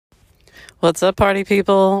What's up, party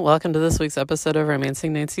people? Welcome to this week's episode of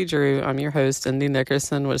Romancing Nancy Drew. I'm your host, Indy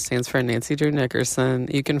Nickerson, which stands for Nancy Drew Nickerson.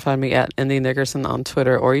 You can find me at Indy Nickerson on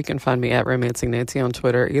Twitter, or you can find me at Romancing Nancy on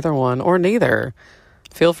Twitter, either one or neither.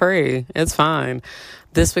 Feel free. It's fine.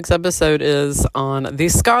 This week's episode is on the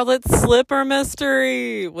Scarlet Slipper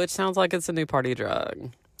mystery, which sounds like it's a new party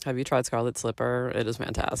drug. Have you tried Scarlet Slipper? It is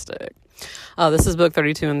fantastic. This is book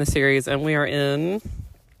 32 in the series, and we are in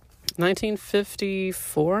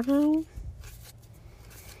 1954 now?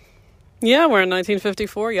 Yeah, we're in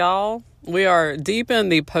 1954, y'all. We are deep in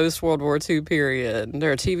the post-World War II period.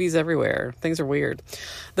 There are TVs everywhere. Things are weird.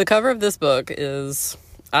 The cover of this book is...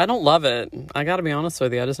 I don't love it. I gotta be honest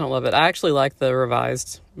with you. I just don't love it. I actually like the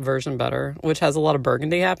revised version better, which has a lot of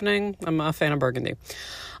burgundy happening. I'm a fan of burgundy.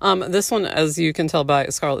 This one, as you can tell by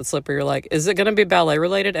Scarlet Slipper, you're like, is it going to be ballet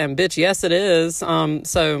related? And bitch, yes, it is.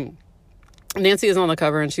 So Nancy is on the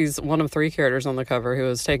cover, and she's one of three characters on the cover who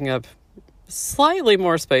is taking up slightly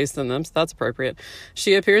more space than them, so that's appropriate.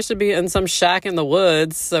 She appears to be in some shack in the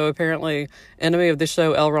woods, so apparently enemy of the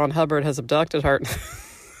show L. Ron Hubbard has abducted her.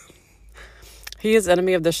 He is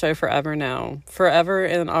enemy of the show forever now. Forever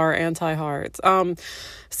in our anti-hearts.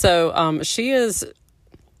 She is...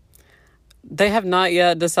 They have not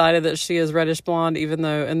yet decided that she is reddish blonde, even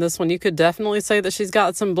though in this one you could definitely say that she's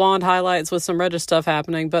got some blonde highlights with some reddish stuff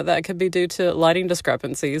happening, but that could be due to lighting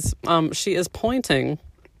discrepancies. She is pointing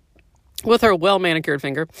with her well-manicured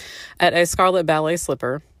finger at a scarlet ballet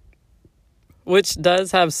slipper, which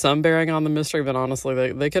does have some bearing on the mystery, but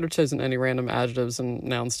honestly, they could have chosen any random adjectives and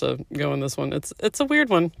nouns to go in this one. It's a weird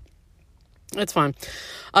one. It's fine.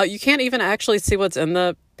 You can't even actually see what's in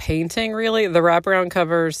the painting, really. The wraparound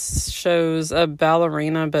cover shows a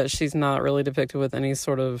ballerina, but she's not really depicted with any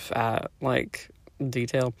sort of,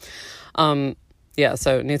 detail. Yeah,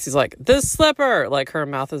 so Nancy's like, this slipper! Like, her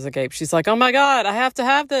mouth is agape. She's like, oh my god, I have to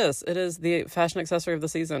have this! It is the fashion accessory of the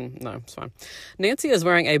season. No, it's fine. Nancy is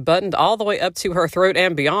wearing a buttoned all the way up to her throat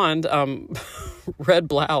and beyond red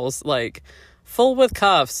blouse, like, full with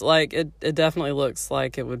cuffs. Like, it definitely looks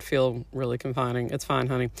like it would feel really confining. It's fine,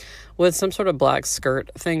 honey. With some sort of black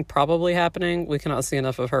skirt thing probably happening. We cannot see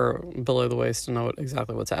enough of her below the waist to know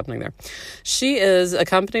exactly what's happening there. She is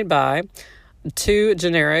accompanied by two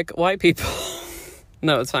generic white people.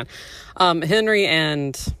 No, it's fine. Henry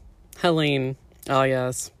and Helene. Oh,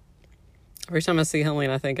 yes. Every time I see Helene,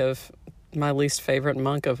 I think of my least favorite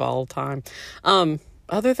monk of all time.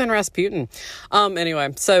 Other than Rasputin.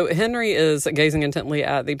 Anyway, so Henry is gazing intently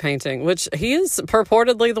at the painting, which he is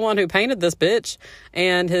purportedly the one who painted this bitch.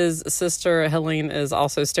 And his sister, Helene, is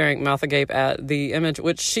also staring mouth agape at the image,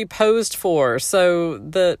 which she posed for. So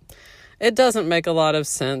it doesn't make a lot of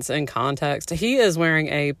sense in context. He is wearing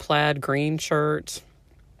a plaid green shirt.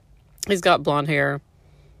 He's got blonde hair.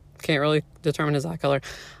 Can't really determine his eye color.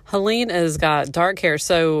 Helene has got dark hair.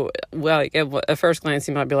 So, well, at first glance,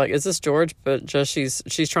 you might be like, is this George? But just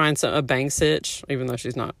she's trying a bang stitch, even though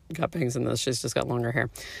she's not got bangs in this. She's just got longer hair.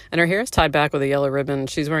 And her hair is tied back with a yellow ribbon.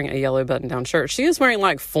 She's wearing a yellow button-down shirt. She is wearing,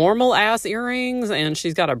 like, formal-ass earrings, and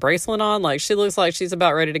she's got a bracelet on. Like, she looks like she's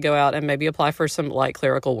about ready to go out and maybe apply for some light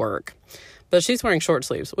clerical work. But she's wearing short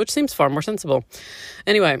sleeves, which seems far more sensible.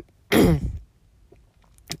 Anyway,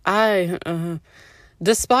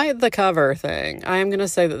 despite the cover thing, I am going to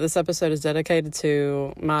say that this episode is dedicated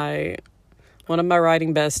to one of my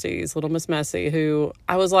writing besties, Little Miss Messy, who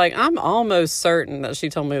I was like, I'm almost certain that she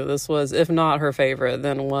told me that this was, if not her favorite,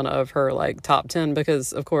 then one of her, like, top 10,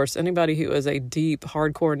 because, of course, anybody who is a deep,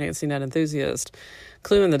 hardcore Nancy Nett enthusiast,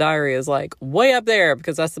 Clue in the Diary is, like, way up there,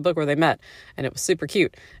 because that's the book where they met, and it was super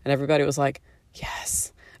cute, and everybody was like,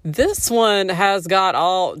 yes. This one has got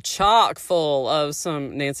all chock full of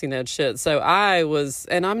some Nancy Nett shit. So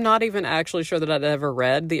and I'm not even actually sure that I'd ever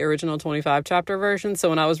read the original 25 chapter version. So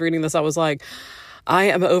when I was reading this, I was like, I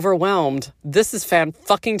am overwhelmed. This is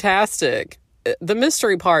fan-fucking-tastic. The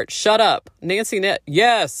mystery part, shut up. Nancy Nett,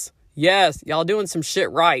 yes, y'all doing some shit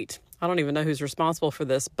right. I don't even know who's responsible for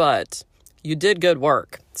this, but you did good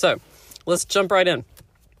work. So let's jump right in.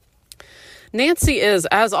 Nancy is,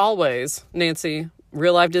 as always,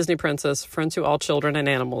 real-life Disney princess, friend to all children and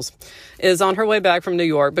animals, is on her way back from New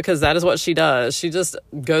York because that is what she does. She just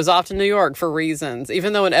goes off to New York for reasons,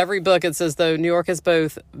 even though in every book it's as though New York is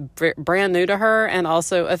both brand new to her and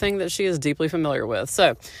also a thing that she is deeply familiar with.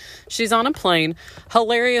 So she's on a plane.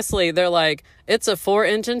 Hilariously, they're like, it's a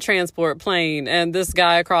 4-engine transport plane, and this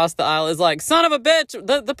guy across the aisle is like, son of a bitch,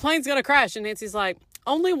 the plane's gonna crash. And Nancy's like,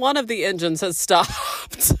 only one of the engines has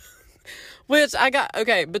stopped. Which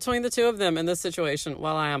between the two of them in this situation,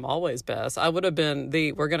 while I am always best, I would have been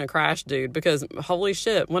the we're going to crash dude, because holy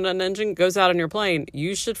shit, when an engine goes out on your plane,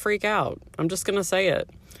 you should freak out. I'm just going to say it.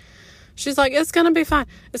 She's like, it's going to be fine.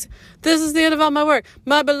 This is the end of all my work.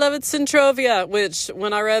 My beloved Centrovia, which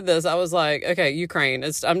when I read this, I was like, okay, Ukraine.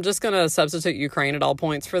 I'm just going to substitute Ukraine at all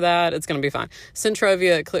points for that. It's going to be fine.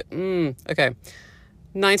 Centrovia, okay.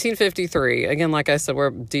 1953. Again, like I said, we're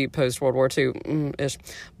deep post-World War II-ish.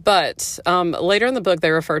 But later in the book,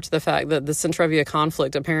 they refer to the fact that the Centrovia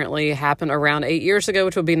conflict apparently happened around 8 years ago,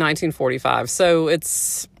 which would be 1945. So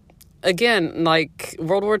it's... Again, like,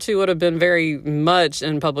 World War II would have been very much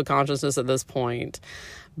in public consciousness at this point.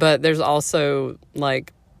 But there's also,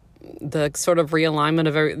 like, the sort of realignment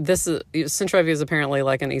of Centrovia is apparently,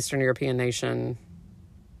 like, an Eastern European nation,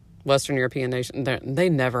 Western European nation. They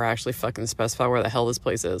never actually fucking specify where the hell this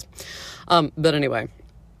place is. But anyway.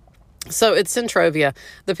 So it's Centrovia.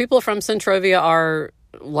 The people from Centrovia are...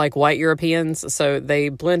 like white Europeans, so they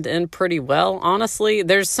blend in pretty well. Honestly,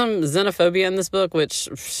 there's some xenophobia in this book, which,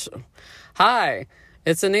 hi,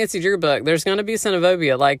 it's a Nancy Drew book. There's going to be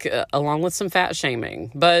xenophobia, like, along with some fat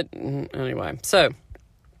shaming. But anyway, so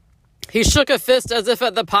he shook a fist as if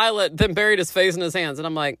at the pilot, then buried his face in his hands. And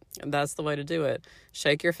I'm like, that's the way to do it.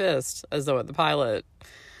 Shake your fist as though at the pilot.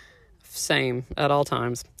 Same at all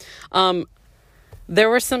times. There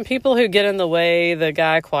were some people who get in the way. The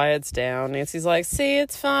guy quiets down. Nancy's like, see,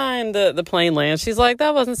 it's fine. The plane lands. She's like,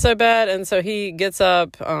 that wasn't so bad. And so he gets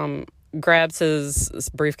up, grabs his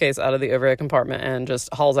briefcase out of the overhead compartment and just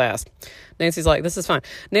hauls ass. Nancy's like, this is fine.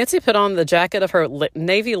 Nancy put on the jacket of her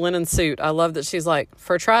navy linen suit. I love that she's like,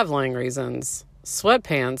 for traveling reasons,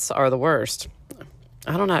 sweatpants are the worst.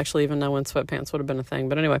 I don't actually even know when sweatpants would have been a thing.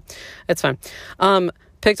 But anyway, it's fine.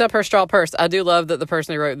 Picked up her straw purse. I do love that the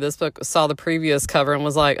person who wrote this book saw the previous cover and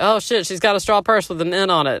was like, oh shit, she's got a straw purse with an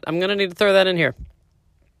N on it. I'm going to need to throw that in here.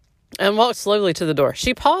 And walked slowly to the door.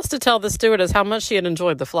 She paused to tell the stewardess how much she had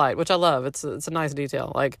enjoyed the flight, which I love. It's a nice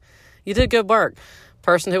detail. Like, you did good work.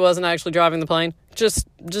 Person who wasn't actually driving the plane, just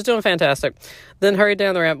doing fantastic. Then hurried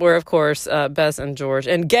down the ramp where, of course, Bess and George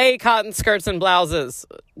in gay cotton skirts and blouses.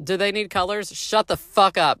 Do they need colors? Shut the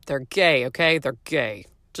fuck up. They're gay, okay? They're gay.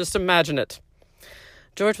 Just imagine it.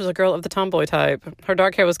 George was a girl of the tomboy type. Her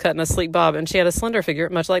dark hair was cut in a sleek bob, and she had a slender figure,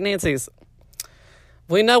 much like Nancy's.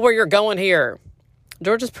 We know where you're going here.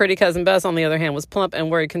 George's pretty cousin Bess, on the other hand, was plump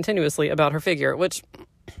and worried continuously about her figure, which,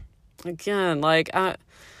 again, like,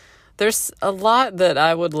 there's a lot that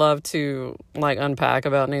I would love to, like, unpack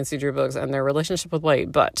about Nancy Drew books and their relationship with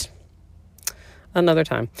weight, but another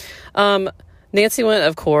time. Nancy went,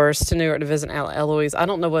 of course, to New York to visit Aunt Eloise. I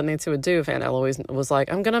don't know what Nancy would do if Aunt Eloise was like,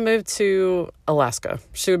 I'm going to move to Alaska.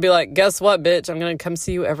 She would be like, guess what, bitch? I'm going to come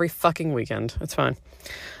see you every fucking weekend. It's fine.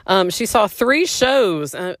 She saw 3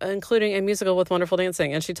 shows, including a musical with wonderful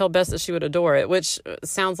dancing, and she told Bess that she would adore it, which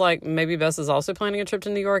sounds like maybe Bess is also planning a trip to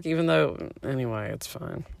New York, even though, anyway, it's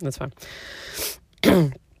fine. It's fine.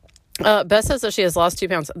 Bess says that she has lost 2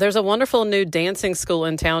 pounds. There's a wonderful new dancing school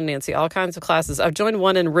in town, Nancy. All kinds of classes. I've joined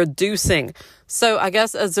one in reducing. So I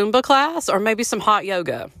guess a Zumba class or maybe some hot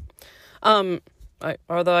yoga.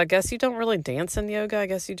 Although I guess you don't really dance in yoga. I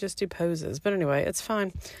guess you just do poses. But anyway, it's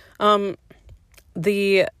fine.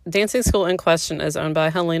 The dancing school in question is owned by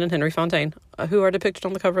Helene and Henry Fontaine, who are depicted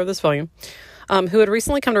on the cover of this volume, who had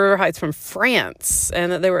recently come to River Heights from France,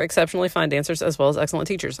 and that they were exceptionally fine dancers as well as excellent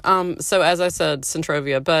teachers. So as I said,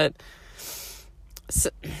 Centrovia, but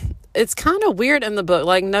it's kind of weird in the book.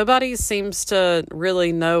 Like, nobody seems to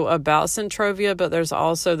really know about Centrovia, but there's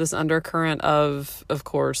also this undercurrent of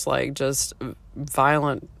course, like, just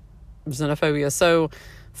violent xenophobia. So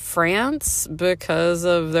France, because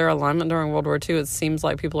of their alignment during World War II, it seems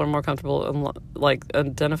like people are more comfortable in, like,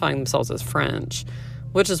 identifying themselves as French,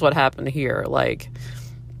 which is what happened here. Like,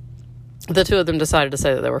 the 2 of them decided to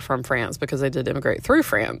say that they were from France because they did immigrate through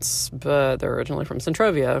France, but they're originally from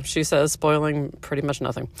Centrovia, she says, spoiling pretty much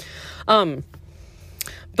nothing.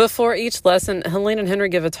 Before each lesson, Helene and Henry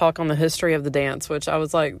give a talk on the history of the dance, which I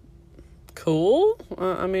was like, cool.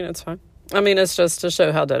 I mean, it's fine. I mean, it's just to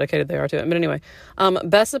show how dedicated they are to it. But anyway,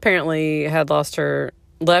 Bess apparently had left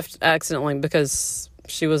accidentally because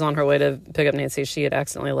she was on her way to pick up Nancy. She had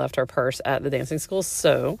accidentally left her purse at the dancing school.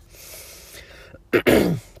 So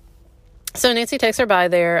Nancy takes her by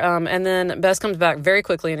there. And then Bess comes back very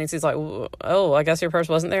quickly. And Nancy's like, oh, I guess your purse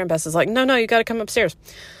wasn't there. And Bess is like, no, you got to come upstairs.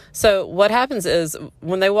 So what happens is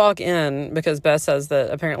when they walk in, because Bess says that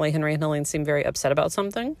apparently Henry and Helene seem very upset about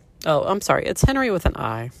something. Oh, I'm sorry. It's Henry with an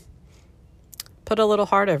I. Put a little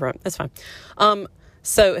heart over it. It's fine.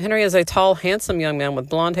 So Henry is a tall, handsome young man with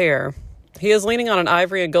blonde hair. He is leaning on an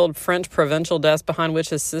ivory and gold French provincial desk behind which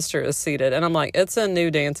his sister is seated. And I'm like, it's a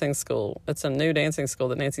new dancing school. It's a new dancing school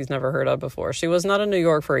that Nancy's never heard of before. She was not in New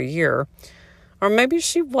York for a year. Or maybe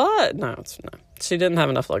she was. No, she didn't have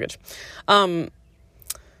enough luggage.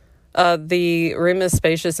 The room is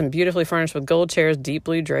spacious and beautifully furnished with gold chairs, deep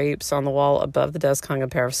blue drapes. On the wall above the desk hung a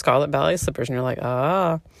pair of scarlet ballet slippers, and you're like,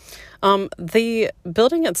 ah. The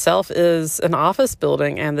building itself is an office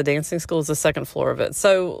building, and the dancing school is the second floor of it.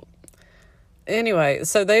 So, anyway,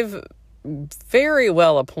 so they've very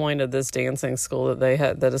well appointed this dancing school that they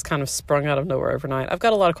had that has kind of sprung out of nowhere overnight. I've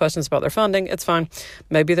got a lot of questions about their funding. It's fine.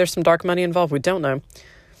 Maybe there's some dark money involved. We don't know.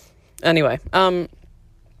 Anyway,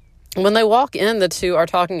 when they walk in, the two are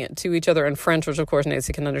talking to each other in French, which of course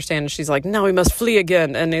Nancy can understand. And she's like, "Now we must flee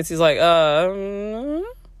again." And Nancy's like,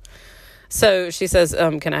 So she says,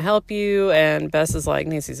 "Can I help you?" And Bess is like,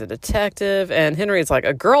 "Nancy's a detective." And Henry's like,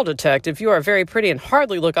 "A girl detective? You are very pretty and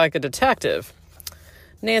hardly look like a detective."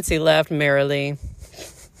 Nancy laughed merrily.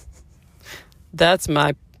 That's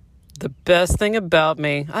the best thing about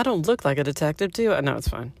me. I don't look like a detective, do I? No, it's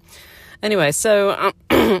fine. Anyway, so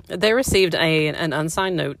they received an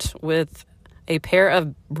unsigned note with a pair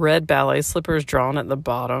of red ballet slippers drawn at the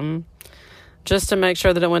bottom, just to make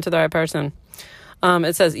sure that it went to the right person.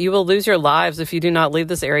 It says, "You will lose your lives if you do not leave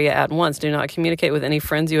this area at once. Do not communicate with any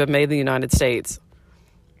friends you have made in the United States."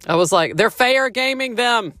 I was like, they're fair gaming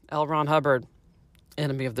them. L. Ron Hubbard,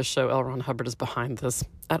 enemy of the show. L. Ron Hubbard is behind this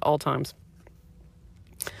at all times.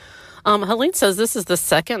 Helene says this is the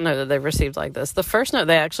second note that they've received like this. The first note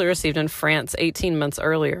they actually received in France 18 months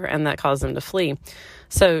earlier, and that caused them to flee.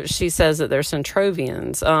 So she says that they're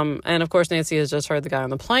Centrovians. And of course, Nancy has just heard the guy on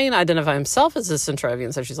the plane identify himself as a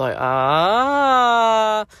Centrovian. So she's like,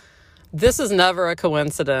 this is never a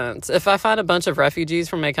coincidence. If I find a bunch of refugees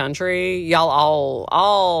from a country, y'all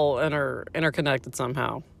all interconnected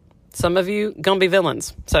somehow. Some of you gonna be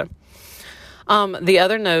villains. So the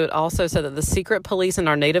other note also said that the secret police in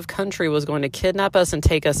our native country was going to kidnap us and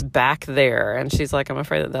take us back there. And she's like, I'm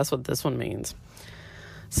afraid that that's what this one means.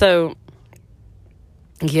 So,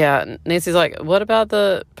 yeah, Nancy's like, what about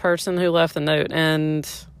the person who left the note? And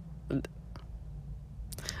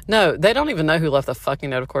no, they don't even know who left the fucking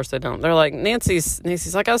note. Of course they don't. They're like, Nancy's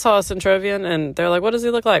like, I saw a Centrovian. And they're like, what does he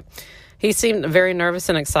look like? He seemed very nervous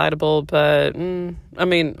and excitable, but, I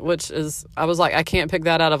was like, I can't pick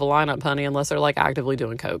that out of a lineup, honey, unless they're, like, actively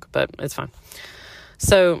doing coke, but it's fine.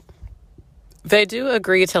 So, they do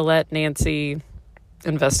agree to let Nancy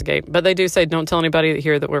investigate, but they do say, don't tell anybody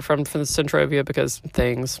here that we're from Centrovia because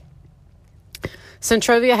things.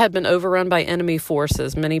 Centrovia had been overrun by enemy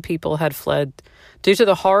forces. Many people had fled. Due to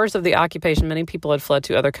the horrors of the occupation, many people had fled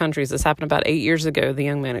to other countries. This happened about 8 years ago, the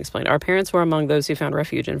young man explained. Our parents were among those who found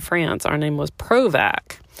refuge in France. Our name was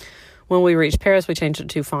Provac. When we reached Paris, we changed it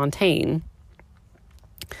to Fontaines.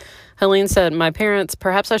 Helene said, my parents,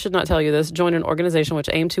 perhaps I should not tell you this, joined an organization which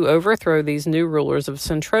aimed to overthrow these new rulers of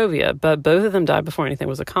Centrovia, but both of them died before anything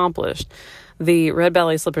was accomplished. The red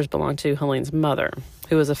ballet slippers belonged to Helene's mother,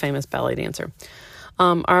 who was a famous ballet dancer.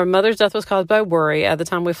 Our mother's death was caused by worry. At the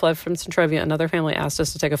time we fled from Centrovia, another family asked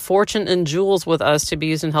us to take a fortune in jewels with us to be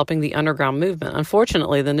used in helping the underground movement.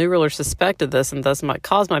 Unfortunately, the new ruler suspected this and thus might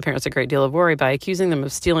cause my parents a great deal of worry by accusing them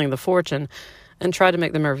of stealing the fortune and tried to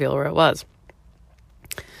make them reveal where it was.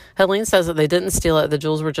 Helene says that they didn't steal it. The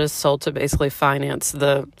jewels were just sold to basically finance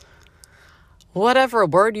the whatever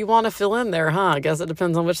word you want to fill in there, huh? I guess it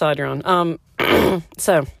depends on which side you're on.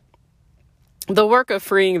 So the work of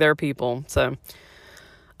freeing their people. So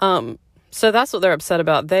that's what they're upset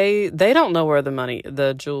about. They don't know where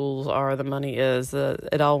the jewels are, the money is.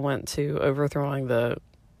 It all went to overthrowing the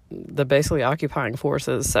basically occupying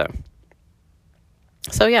forces.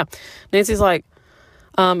 So yeah, Nancy's like,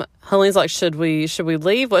 Helene's like, should we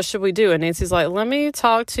leave? What should we do? And Nancy's like, let me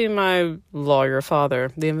talk to my lawyer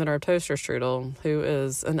father, the inventor of toaster strudel, who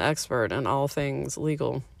is an expert in all things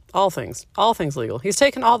legal. All things legal. He's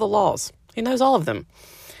taken all the laws. He knows all of them.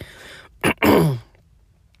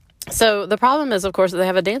 So the problem is, of course, that they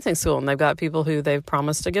have a dancing school and they've got people who they've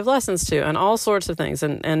promised to give lessons to and all sorts of things.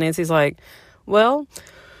 And Nancy's like, well,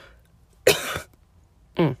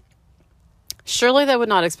 surely they would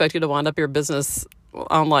not expect you to wind up your business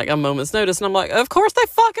on like a moment's notice. And I'm like, of course they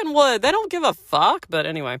fucking would. They don't give a fuck. But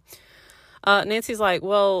anyway, Nancy's like,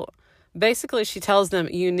 well, basically she tells them,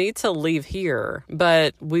 you need to leave here,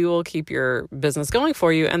 but we will keep your business going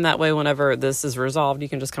for you. And that way, whenever this is resolved, you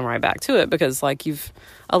can just come right back to it. Because like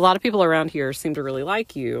a lot of people around here seem to really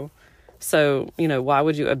like you. So, why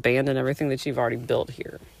would you abandon everything that you've already built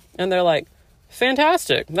here? And they're like,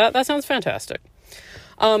 fantastic. That sounds fantastic.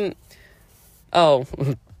 Oh,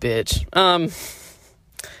 bitch.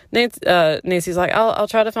 Nancy's like, I'll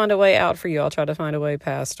try to find a way out for you. I'll try to find a way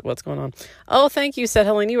past what's going on. Oh, thank you, said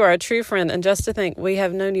Helene. You are a true friend. And just to think, we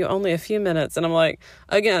have known you only a few minutes. And I'm like,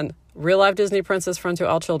 again, real life Disney princess friend to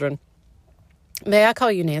all children. May I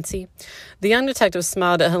call you Nancy? The young detective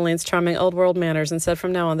smiled at Helene's charming old-world manners and said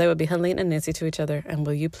from now on they would be Helene and Nancy to each other. And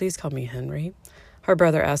will you please call me Henry? Her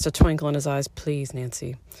brother asked, a twinkle in his eyes. Please,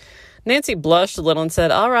 Nancy. Nancy blushed a little and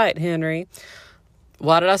said, all right, Henry.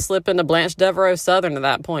 Why did I slip into Blanche Devereaux Southern at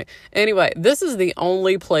that point? Anyway, this is the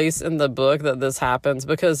only place in the book that this happens,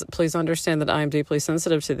 because please understand that I am deeply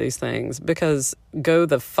sensitive to these things, because go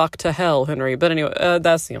the fuck to hell, Henry. But anyway,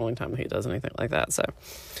 that's the only time he does anything like that. So,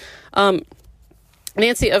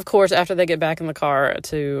 Nancy, of course, after they get back in the car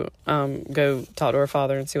to go talk to her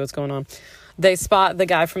father and see what's going on, they spot the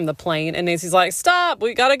guy from the plane, and Nancy's like, stop,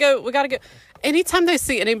 we gotta go. Anytime they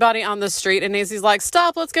see anybody on the street and Nancy's like,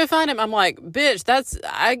 stop, let's go find him, I'm like, bitch,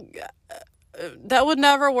 that would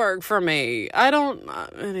never work for me.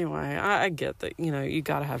 Anyway, I get that, you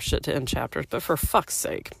gotta have shit to end chapters, but for fuck's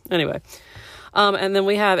sake. Anyway, and then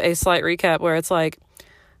we have a slight recap where it's like,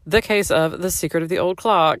 the case of The Secret of the Old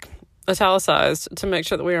Clock, italicized to make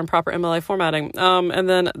sure that we are in proper MLA formatting. And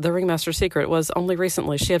then the ringmaster's secret was only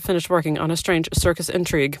recently she had finished working on a strange circus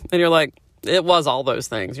intrigue. And you're like, it was all those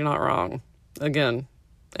things. You're not wrong. Again,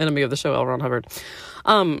 enemy of the show, L. Ron Hubbard.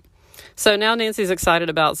 So now Nancy's excited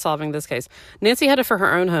about solving this case. Nancy headed for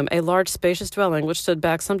her own home, a large, spacious dwelling which stood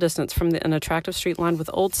back some distance from an attractive street lined with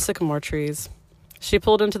old sycamore trees. She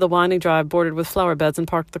pulled into the winding drive bordered with flower beds and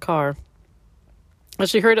parked the car. As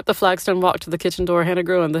she hurried up the flagstone walk to the kitchen door, Hannah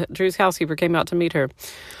Gruen, Drew's housekeeper, came out to meet her.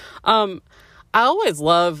 I always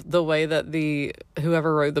love the way that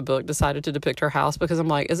whoever wrote the book decided to depict her house, because I'm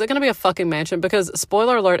like, is it going to be a fucking mansion? Because,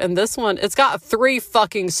 spoiler alert, in this one, it's got 3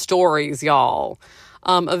 fucking stories, y'all.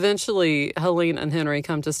 Eventually, Helene and Henry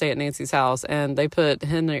come to stay at Nancy's house, and they put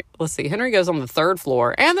Henry goes on the 3rd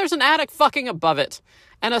floor, and there's an attic fucking above it,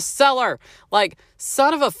 and a cellar. Like,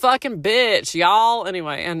 son of a fucking bitch, y'all.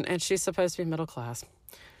 Anyway, and she's supposed to be middle class.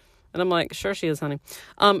 And I'm like, sure she is, honey.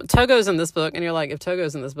 Togo's in this book, and you're like, if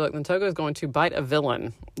Togo's in this book, then Togo's going to bite a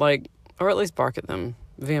villain, or at least bark at them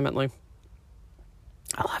vehemently.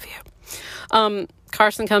 I love you.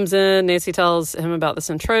 Carson comes in. Nancy tells him about the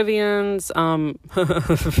Centrovians.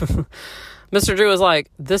 Mr. Drew is like,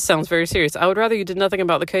 this sounds very serious. I would rather you did nothing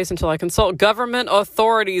about the case until I consult government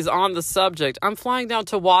authorities on the subject. I'm flying down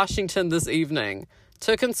to Washington this evening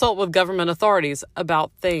to consult with government authorities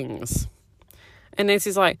about things. And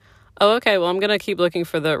Nancy's like, oh, okay, well, I'm going to keep looking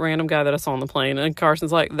for the random guy that I saw on the plane. And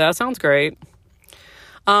Carson's like, that sounds great.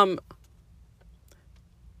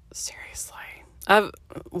 Seriously.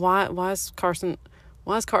 Why is Carson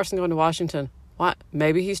going to Washington? Why?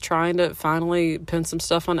 Maybe he's trying to finally pin some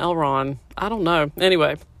stuff on Elron. I don't know.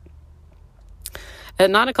 Anyway. At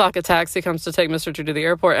 9 o'clock, a taxi comes to take Mr. Drew to the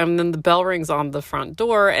airport, and then the bell rings on the front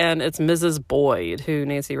door, and it's Mrs. Boyd, who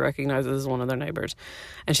Nancy recognizes as one of their neighbors.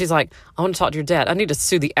 And she's like, I want to talk to your dad. I need to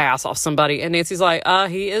sue the ass off somebody. And Nancy's like,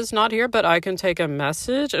 he is not here, but I can take a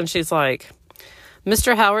message. And she's like,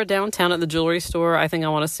 Mr. Howard downtown at the jewelry store, I think I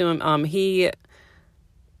want to sue him. He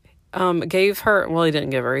gave her, well, he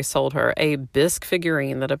didn't give her, he sold her a bisque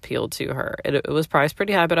figurine that appealed to her. It was priced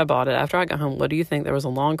pretty high, but I bought it. After I got home, what do you think? There was a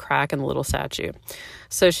long crack in the little statue.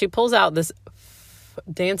 So she pulls out this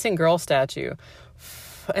dancing girl statue,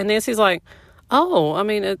 and Nancy's like, oh, I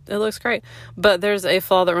mean, it looks great. But there's a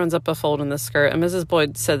flaw that runs up a fold in the skirt, and Mrs.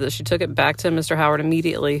 Boyd said that she took it back to Mr. Howard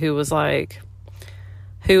immediately, who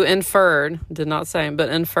inferred, did not say, but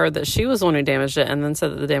inferred that she was the one who damaged it, and then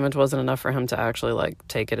said that the damage wasn't enough for him to actually,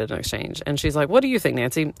 take it in exchange. And she's like, what do you think,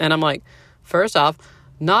 Nancy? And I'm like, first off,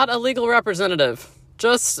 not a legal representative,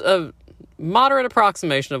 just a moderate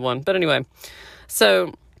approximation of one. But anyway,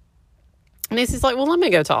 so Nancy's like, well, let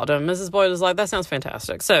me go talk to him. Mrs. Boyd is like, that sounds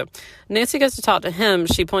fantastic. So Nancy goes to talk to him.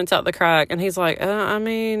 She points out the crack, and he's like, I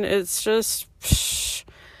mean, it's just... Psh.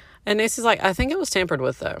 And Nancy's like, I think it was tampered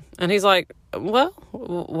with, though. And he's like, well,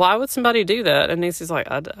 why would somebody do that? And Nancy's like,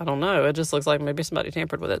 I don't know. It just looks like maybe somebody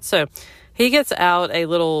tampered with it. So he gets out a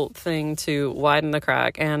little thing to widen the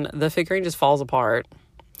crack, and the figurine just falls apart.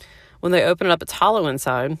 When they open it up, it's hollow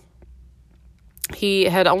inside. He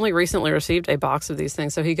had only recently received a box of these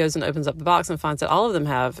things, so he goes and opens up the box and finds that all of them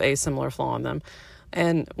have a similar flaw in them.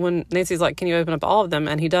 And when Nancy's like, can you open up all of them?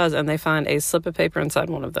 And he does, and they find a slip of paper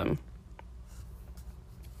inside one of them.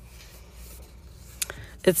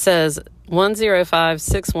 It says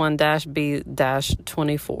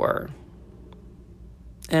 10561-B-24.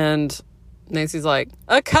 And Nancy's like,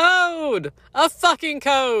 a code! A fucking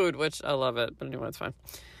code! Which, I love it. But anyway, it's fine.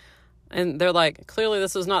 And they're like, clearly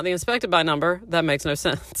this was not the inspected by number. That makes no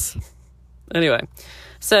sense. Anyway.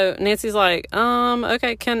 So Nancy's like,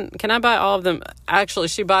 okay, can I buy all of them? Actually,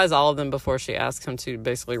 she buys all of them before she asks him to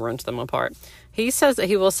basically wrench them apart. He says that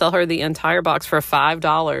he will sell her the entire box for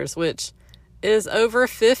 $5, which is over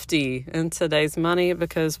 50 in today's money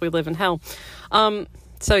because we live in hell.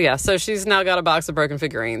 So she's now got a box of broken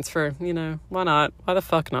figurines for, why not? Why the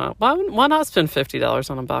fuck not? Why not spend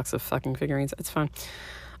 $50 on a box of fucking figurines? It's fine.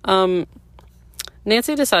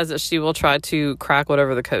 Nancy decides that she will try to crack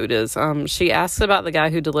whatever the code is. She asks about the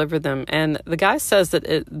guy who delivered them, and the guy says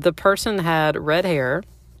that the person had red hair.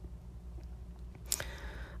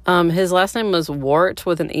 His last name was Wart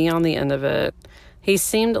with an E on the end of it. He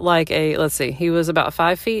seemed like he was about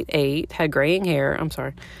 5'8", had graying hair.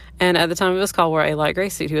 And at the time of his call wore a light gray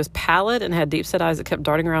suit. He was pallid and had deep-set eyes that kept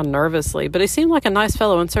darting around nervously. But he seemed like a nice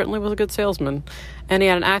fellow and certainly was a good salesman. And he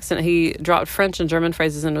had an accent. He dropped French and German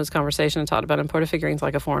phrases into his conversation and talked about imported figurines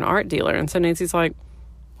like a foreign art dealer. And so Nancy's like,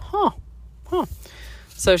 huh.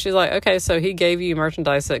 So she's like, okay, so he gave you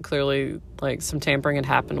merchandise that clearly, like, some tampering had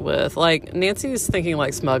happened with. Like, Nancy's thinking,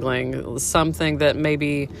 like, smuggling, something that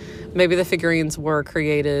maybe the figurines were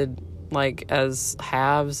created, like, as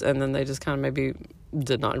halves, and then they just kind of maybe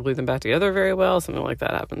did not glue them back together very well. Something like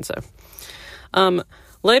that happened. So,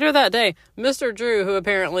 later that day, Mr. Drew, who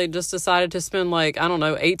apparently just decided to spend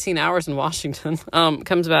 18 hours in Washington,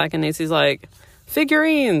 comes back and Nancy's like,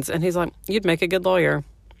 figurines. And he's like, you'd make a good lawyer.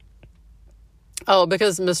 Oh,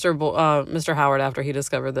 because Mr. Howard, after he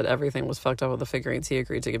discovered that everything was fucked up with the figurines, he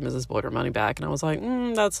agreed to give Mrs. Boyd her money back. And I was like,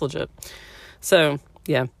 that's legit. So,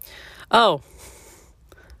 yeah. Oh,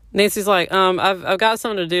 Nancy's like, I've got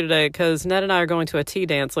something to do today because Ned and I are going to a tea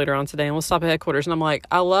dance later on today and we'll stop at headquarters. And I'm like,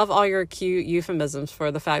 I love all your cute euphemisms for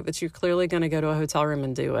the fact that you're clearly going to go to a hotel room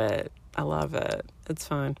and do it. I love it. It's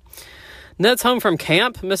fine. Ned's home from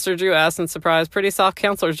camp? Mr. Drew asked in surprise. Pretty soft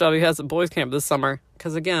counselor's job he has at boys camp this summer.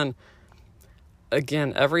 Because again,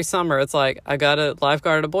 every summer it's like, I got a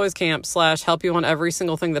lifeguard at a boys camp / help you on every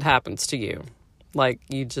single thing that happens to you. Like,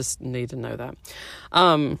 you just need to know that.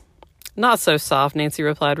 Not so soft, Nancy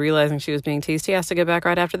replied, realizing she was being teased. He has to go back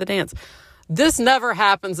right after the dance. This never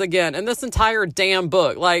happens again in this entire damn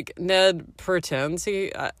book. Like, Ned pretends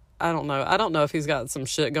I don't know. I don't know if he's got some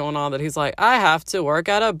shit going on that he's like, I have to work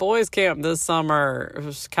at a boys camp this summer. It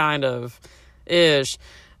was kind of ish,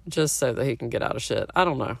 just so that he can get out of shit. I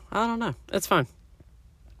don't know. It's fine.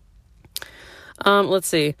 Let's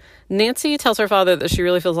see. Nancy tells her father that she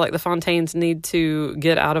really feels like the Fontaines need to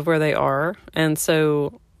get out of where they are. And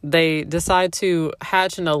so they decide to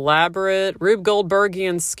hatch an elaborate Rube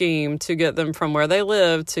Goldbergian scheme to get them from where they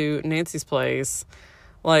live to Nancy's place.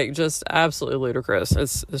 Like, just absolutely ludicrous.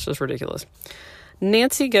 It's just ridiculous.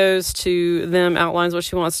 Nancy goes to them, outlines what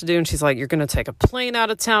she wants to do, and she's like, you're going to take a plane out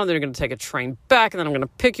of town, then you're going to take a train back, and then I'm going to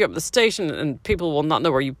pick you up at the station, and people will not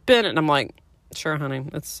know where you've been. And I'm like, sure, honey,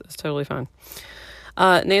 it's totally fine.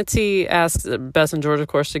 Nancy asks Bess and George, of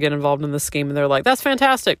course, to get involved in the scheme, and they're like, that's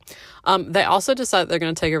fantastic. They also decide they're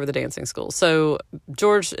going to take over the dancing school. So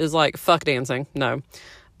George is like, fuck dancing. No.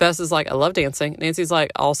 Bess is like, I love dancing. Nancy's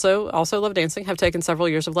like, also love dancing. Have taken several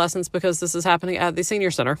years of lessons because this is happening at the senior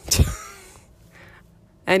center.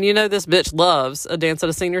 And this bitch loves a dance at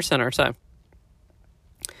a senior center, so.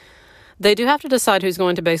 They do have to decide who's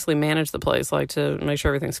going to basically manage the place, like to make sure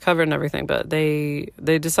everything's covered and everything, but they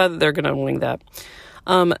decide that they're going to wing that.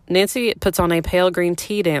 Nancy puts on a pale green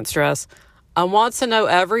tea dance dress. I want to know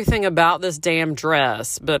everything about this damn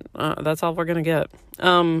dress, but that's all we're going to get.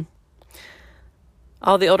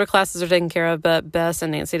 All the older classes are taken care of, but Bess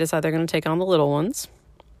and Nancy decide they're going to take on the little ones.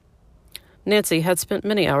 Nancy had spent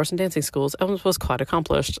many hours in dancing schools and was quite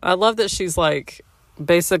accomplished. I love that she's like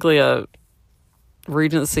basically a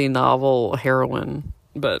Regency novel heroine,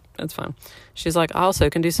 but it's fine. She's like, I also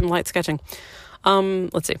can do some light sketching.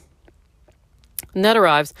 Let's see. Ned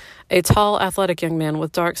arrives, a tall, athletic young man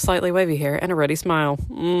with dark, slightly wavy hair and a ready smile.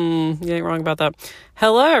 You ain't wrong about that.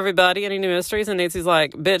 Hello, everybody. Any new mysteries? And Nancy's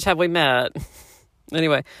like, bitch, have we met?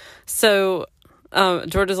 Anyway, so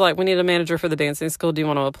George is like, we need a manager for the dancing school. Do you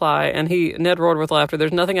want to apply? And Ned roared with laughter.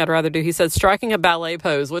 There's nothing I'd rather do. He said, striking a ballet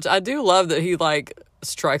pose, which I do love that he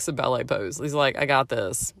strikes a ballet pose. He's like, I got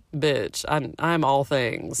this, bitch. I'm all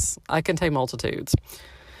things. I can take multitudes.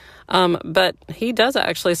 But he does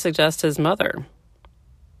actually suggest his mother.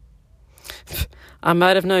 I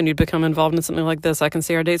might have known you'd become involved in something like this. I can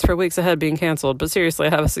see our dates for weeks ahead being canceled. But seriously, I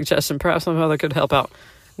have a suggestion. Perhaps my mother could help out.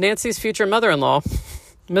 Nancy's future mother-in-law,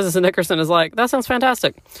 Mrs. Nickerson, is like, that sounds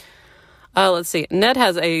fantastic. Let's see. Ned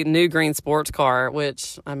has a new green sports car,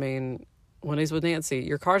 which, I mean, when he's with Nancy,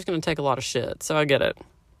 your car's going to take a lot of shit. So I get it.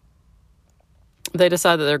 They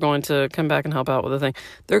decide that they're going to come back and help out with the thing.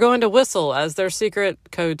 They're going to whistle as their secret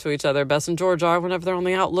code to each other. Bess and George are whenever they're on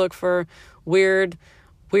the outlook for weird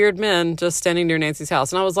men just standing near Nancy's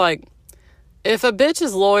house. And I was like, if a bitch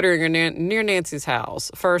is loitering near Nancy's house,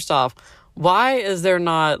 first off, Why is there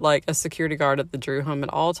not like a security guard at the Drew home at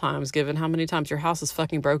all times, given how many times your house is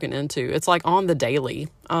fucking broken into? It's like on the daily.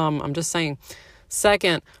 I'm just saying.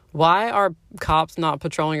 Second, why are cops not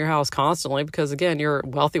patrolling your house constantly? Because again, you're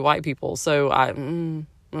wealthy white people. So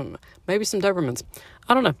maybe some Dobermans.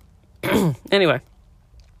 I don't know. Anyway,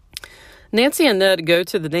 Nancy and Ned go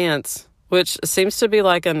to the dance, which seems to be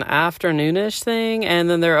like an afternoonish thing, and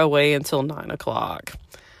then they're away until 9:00.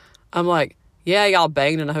 I'm like, yeah, y'all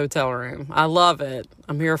banged in a hotel room. I love it.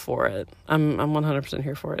 I'm here for it. I'm 100%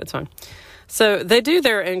 here for it. It's fine. So they do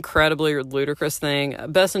their incredibly ludicrous thing.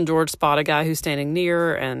 Bess and George spot a guy who's standing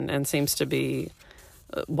near and seems to be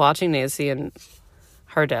watching Nancy and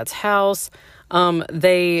her dad's house.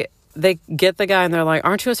 They get the guy and they're like,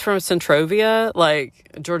 aren't you from Centrovia?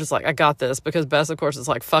 Like, George is like, I got this, because Bess, of course, is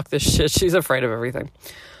like, fuck this shit. She's afraid of everything.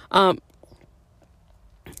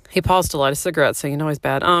 He paused to light a cigarette, so you know he's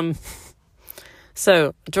bad.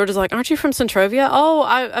 So George is like, aren't you from Centrovia? Oh,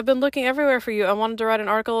 I've been looking everywhere for you. I wanted to write an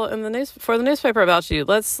article in for the newspaper about you.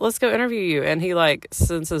 Let's go interview you. And he like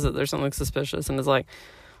senses that there's something suspicious and is like,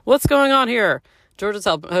 what's going on here? George is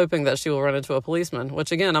hoping that she will run into a policeman,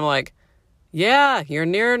 which again, I'm like, yeah, you're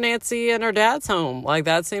near Nancy and her dad's home. Like,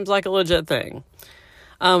 that seems like a legit thing.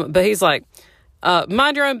 But he's like,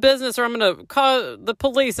 mind your own business or I'm going to call the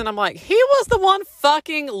police. And I'm like, he was the one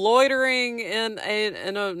fucking loitering in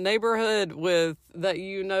a neighborhood with that,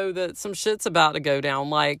 you know, that some shit's about to go down.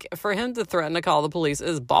 Like, for him to threaten to call the police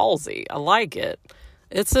is ballsy. I like it.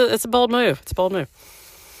 It's a bold move. It's a bold move.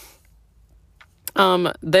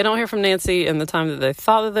 They don't hear from Nancy in the time that they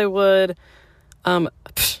thought that they would.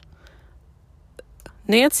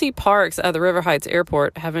 Nancy parks at the River Heights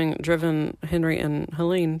airport, having driven Henry and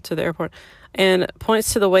Helene to the airport, and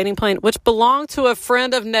points to the waiting plane, which belonged to a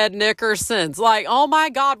friend of Ned Nickerson's. Like, oh my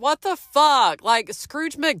God, what the fuck? Like,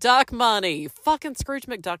 Scrooge McDuck money. Fucking Scrooge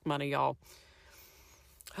McDuck money, y'all.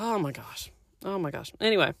 Oh my gosh. Oh my gosh.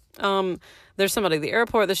 Anyway, there's somebody at the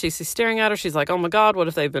airport that she sees staring at her. She's like, oh my God, what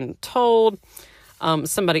if they've been told?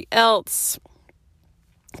 Somebody else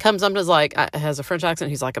comes up and is like, has a French accent.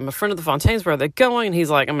 He's like, I'm a friend of the Fontaines. Where are they going? And he's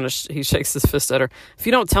like, he shakes his fist at her. If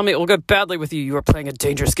you don't tell me, it will go badly with you. You are playing a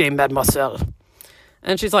dangerous game, mademoiselle.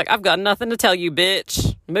 And she's like, I've got nothing to tell you,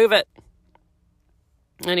 bitch. Move it.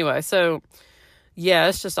 Anyway, so yeah,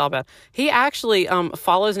 it's just all bad. He actually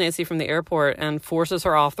follows Nancy from the airport and forces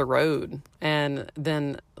her off the road. And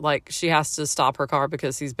then, like, she has to stop her car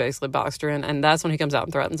because he's basically boxed her in. And that's when he comes out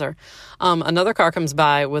and threatens her. Another car comes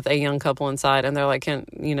by with a young couple inside. And they're like,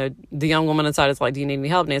 the young woman inside is like, do you need any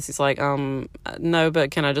help? Nancy's like, no,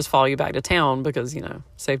 but can I just follow you back to town? Because,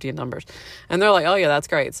 safety in numbers. And they're like, oh, yeah, that's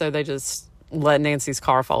great. So they just let Nancy's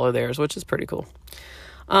car follow theirs, which is pretty cool.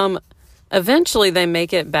 Eventually, they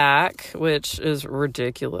make it back, which is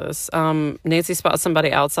ridiculous. Nancy spots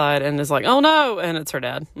somebody outside and is like, oh, no. And it's her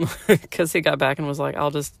dad because he got back and was like, I'll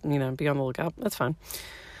just, be on the lookout. That's fine.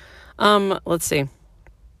 Let's see.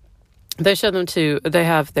 They show them they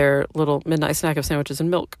have their little midnight snack of sandwiches and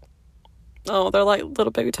milk. Oh, they're like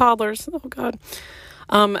little baby toddlers. Oh, God.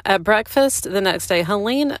 At breakfast the next day,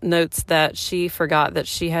 Helene notes that she forgot that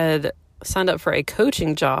she had signed up for a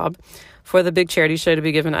coaching job for the big charity show to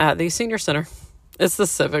be given at the senior center. It's the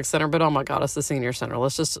civic center, but oh my God, it's the senior center.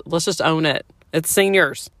 Let's just own it. It's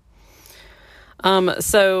seniors.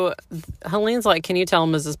 So Helene's like, can you tell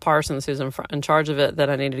Mrs. Parsons, who's in charge of it, that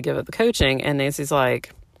I need to give it the coaching? And Nancy's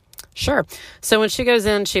like, sure. So when she goes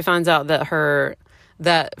in, she finds out that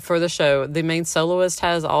for the show, the main soloist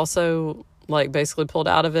has also like basically pulled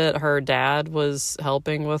out of it. Her dad was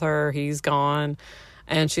helping with her. He's gone.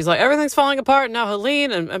 And she's like, everything's falling apart now,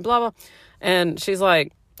 Helene, and blah, blah. And she's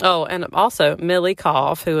like, oh, and also Millie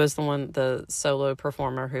Koff, who is the solo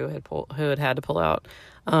performer who had to pull out.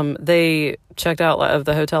 They checked out of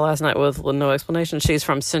the hotel last night with no explanation. She's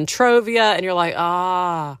from Centrovia, and you're like,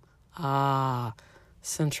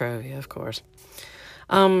 Centrovia, of course.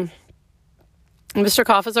 Mr.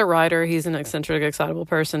 Koff is a writer. He's an eccentric, excitable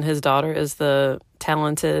person. His daughter is the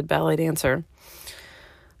talented ballet dancer.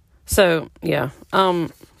 So, yeah.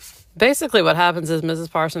 Basically what happens is Mrs.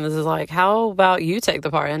 Parsons is like, how about you take the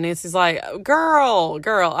part? And Nancy's like, girl,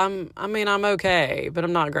 I'm okay, but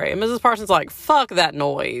I'm not great. And Mrs. Parsons is like, fuck that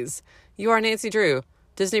noise. You are Nancy Drew,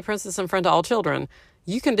 Disney princess and friend to all children.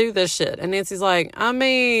 You can do this shit. And Nancy's like,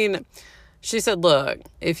 she said, look,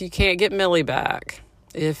 if you can't get Millie back,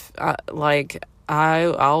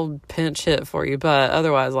 I'll pinch hit for you, but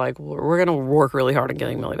otherwise, like, we're going to work really hard on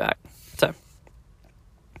getting Millie back. So.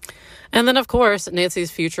 And then, of course,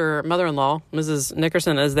 Nancy's future mother-in-law, Mrs.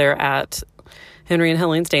 Nickerson, is there at Henry and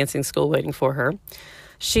Helene's dancing school waiting for her.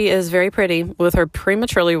 She is very pretty with her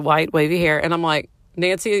prematurely white, wavy hair. And I'm like,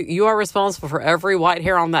 Nancy, you are responsible for every white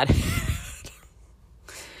hair on that head.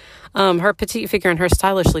 Her petite figure in her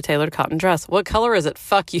stylishly tailored cotton dress. What color is it?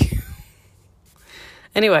 Fuck you.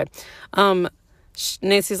 Anyway,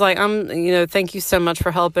 Nancy's like, thank you so much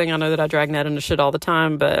for helping. I know that I drag Ned into shit all the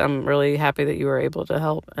time, but I'm really happy that you were able to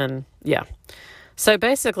help. And yeah. So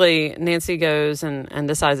basically, Nancy goes and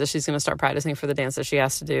decides that she's going to start practicing for the dance that she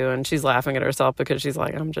has to do. And she's laughing at herself because she's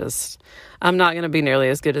like, I'm not going to be nearly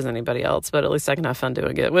as good as anybody else, but at least I can have fun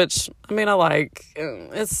doing it, which, I mean, I like.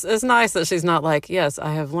 It's nice that she's not like, yes,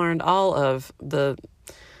 I have learned all of the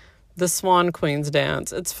Swan Queen's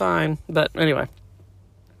dance. It's fine. But anyway.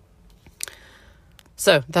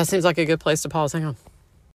 So that seems like a good place to pause. Hang on.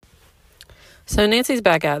 So Nancy's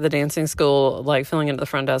back at the dancing school, like filling in at the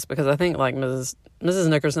front desk because I think like Mrs.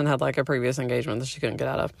 Nickerson had like a previous engagement that she couldn't get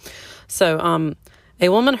out of. So a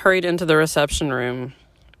woman hurried into the reception room.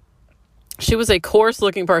 She was a coarse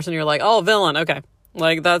looking person. You're like, oh, villain. Okay.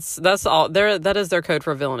 Like that's all there. That is their code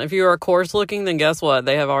for villain. If you are coarse looking, then guess what?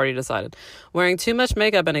 They have already decided. Wearing too much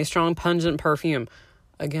makeup and a strong pungent perfume.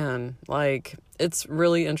 Again, like, it's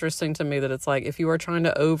really interesting to me that it's like, if you are trying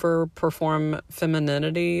to overperform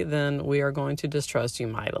femininity, then we are going to distrust you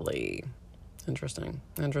mightily.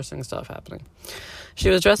 Interesting stuff happening.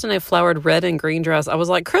 She was dressed in a flowered red and green dress. I was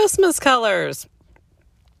like, Christmas colors!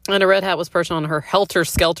 And a red hat was perched on her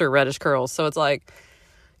helter-skelter reddish curls. So it's like,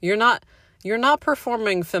 you're not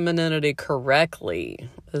performing femininity correctly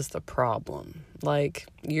is the problem. Like,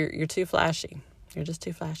 you're too flashy. You're just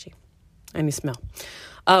too flashy. And you smell.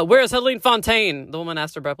 Where is Helene Fontaine? The woman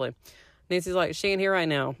asked abruptly. Nancy's like, she ain't here right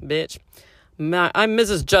now, bitch. I'm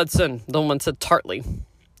Mrs. Judson, the woman said tartly.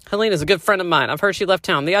 Helene is a good friend of mine. I've heard she left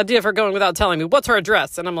town. The idea of her going without telling me. What's her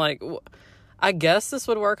address? And I'm like, I guess this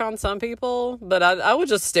would work on some people, but I would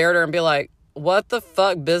just stare at her and be like, what the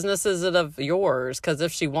fuck business is it of yours? Because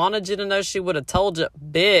if she wanted you to know, she would have told you,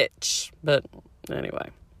 bitch. But anyway,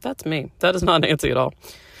 that's me. That is not Nancy at all.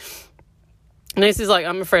 Nancy's like,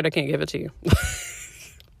 I'm afraid I can't give it to you.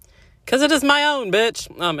 Because it is my own, bitch.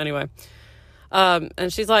 Anyway.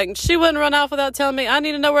 And she's like, she wouldn't run off without telling me. I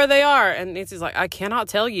need to know where they are. And Nancy's like, I cannot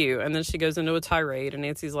tell you. And then she goes into a tirade. And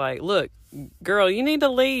Nancy's like, look, girl, you need to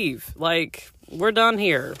leave. Like, we're done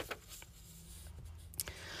here.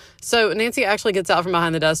 So Nancy actually gets out from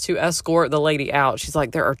behind the desk to escort the lady out. She's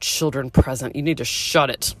like, there are children present. You need to shut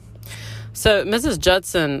it. So Mrs.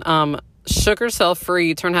 Judson, shook herself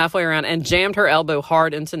free, turned halfway around, and jammed her elbow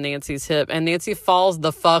hard into Nancy's hip. And Nancy falls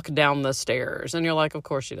the fuck down the stairs. And you're like, of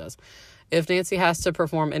course she does. If Nancy has to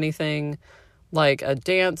perform anything like a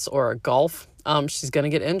dance or a golf, she's going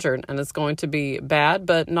to get injured. And it's going to be bad,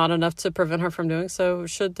 but not enough to prevent her from doing so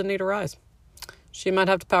should the need arise. She might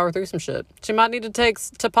have to power through some shit. She might need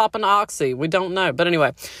to pop an oxy. We don't know. But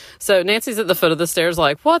anyway, so Nancy's at the foot of the stairs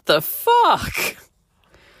like, what the fuck?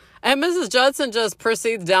 And Mrs. Judson just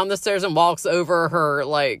proceeds down the stairs and walks over her,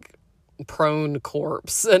 like, prone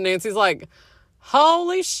corpse. And Nancy's like,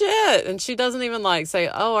 holy shit. And she doesn't even, like, say,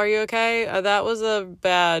 oh, are you okay? That was a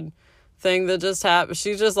bad thing that just happened.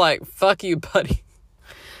 She's just like, fuck you, buddy.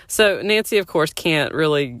 So Nancy, of course, can't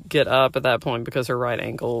really get up at that point because her right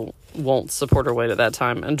ankle won't support her weight at that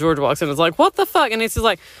time. And George walks in and is like, what the fuck? And Nancy's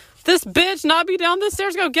like, this bitch not be down the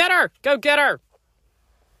stairs. Go get her. Go get her.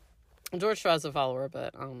 George tries to follow her,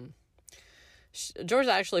 but George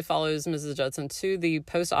actually follows Mrs. Judson to the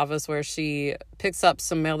post office where she picks up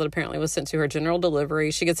some mail that apparently was sent to her general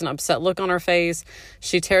delivery. She gets an upset look on her face.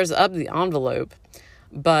 She tears up the envelope,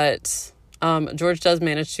 but George does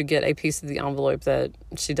manage to get a piece of the envelope that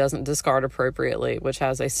she doesn't discard appropriately, which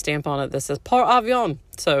has a stamp on it that says Par Avion.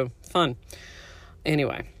 So fun.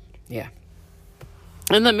 Anyway, yeah.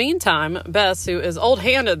 In the meantime, Bess, who is old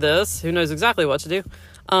hand at this, who knows exactly what to do,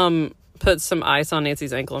 puts some ice on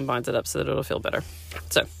Nancy's ankle and binds it up so that it'll feel better.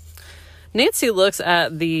 So Nancy looks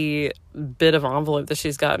at the bit of envelope that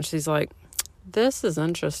she's got and she's like, this is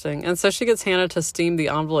interesting. And so she gets Hannah to steam the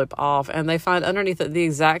envelope off, and they find underneath it the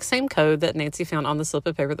exact same code that Nancy found on the slip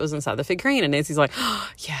of paper that was inside the figurine. And Nancy's like, oh,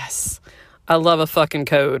 yes, I love a fucking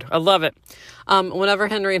code. I love it. Whenever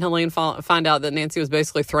Henry and Helene find out that Nancy was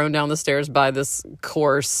basically thrown down the stairs by this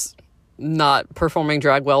coarse, not performing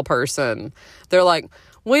drag well person, they're like,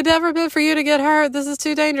 we never meant for you to get hurt. This is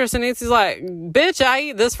too dangerous. And Nancy's like, bitch, I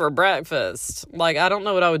eat this for breakfast. Like, I don't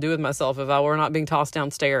know what I would do with myself if I were not being tossed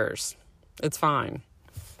downstairs. It's fine.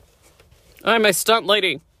 I'm a stunt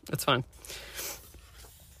lady. It's fine.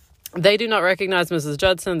 They do not recognize Mrs.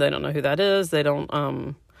 Judson. They don't know who that is. They don't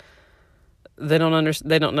know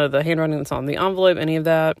the handwriting that's on the envelope, any of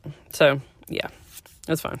that. So, yeah,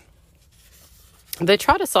 it's fine. They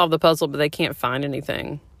try to solve the puzzle, but they can't find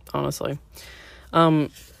anything, honestly.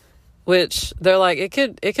 which they're like, it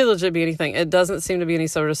could legit be anything. It doesn't seem to be any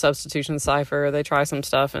sort of substitution cipher. They try some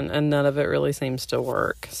stuff and none of it really seems to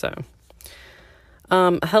work. So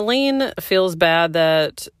Helene feels bad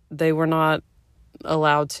that they were not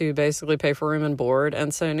allowed to basically pay for room and board.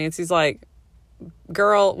 And so Nancy's like,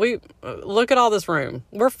 girl, we look at all this room.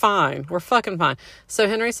 We're fine. We're fucking fine. So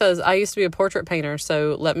Henry says, I used to be a portrait painter,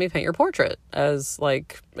 so let me paint your portrait as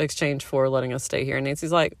like exchange for letting us stay here. And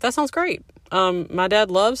Nancy's like, that sounds great. My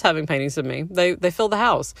dad loves having paintings of me. They fill the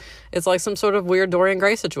house. It's like some sort of weird Dorian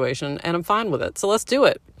Gray situation, and I'm fine with it. So let's do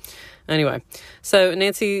it. Anyway, so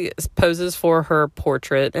Nancy poses for her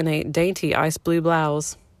portrait in a dainty ice blue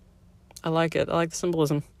blouse. I like it. I like the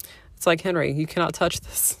symbolism. It's like, Henry, you cannot touch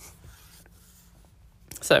this.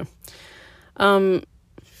 So,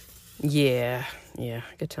 yeah,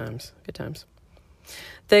 good times.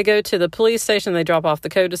 They go to the police station. They drop off the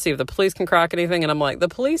code to see if the police can crack anything. And I'm like, the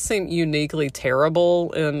police seem uniquely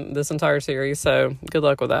terrible in this entire series. So good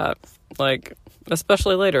luck with that. Like,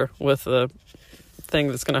 especially later with the thing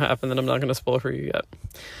that's going to happen that I'm not going to spoil for you yet.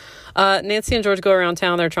 Nancy and George go around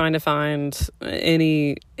town. They're trying to find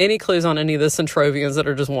any clues on any of the Centrovians that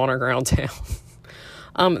are just wandering around town.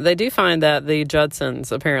 They do find that the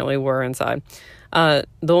Judsons apparently were inside. The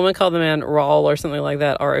woman called the man Raul or something like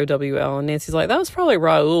that, R-O-W-L. And Nancy's like, that was probably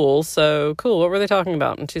Raul. So cool. What were they talking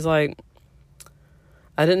about? And she's like,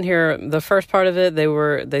 I didn't hear the first part of it.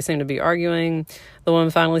 They seemed to be arguing. The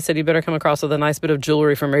woman finally said, you better come across with a nice bit of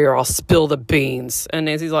jewelry from me or I'll spill the beans. And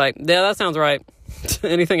Nancy's like, yeah, that sounds right.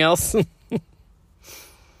 Anything else?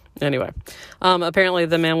 Anyway, apparently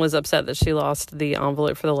the man was upset that she lost the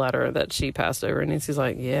envelope for the letter that she passed over. And Nancy's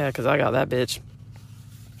like, yeah, because I got that bitch.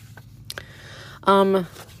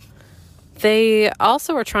 They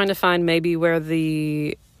also are trying to find maybe where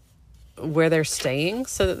they're staying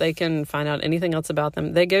so that they can find out anything else about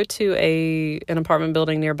them. They go to an apartment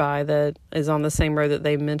building nearby that is on the same road that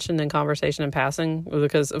they mentioned in conversation in passing,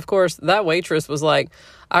 because of course that waitress was like,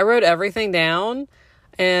 I wrote everything down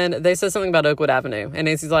and they said something about Oakwood Avenue. And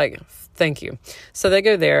Nancy's like, thank you. So they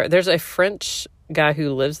go there. There's a French guy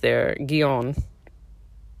who lives there, Guillaume,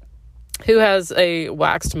 who has a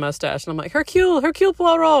waxed mustache. And I'm like, Hercule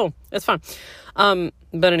Poirot. It's fine.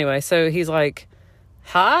 But anyway, so he's like,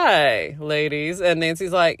 hi, ladies. And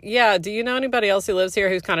Nancy's like, yeah, do you know anybody else who lives here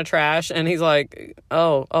who's kind of trash? And he's like,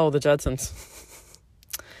 oh, the Judsons.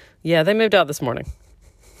 Yeah, they moved out this morning.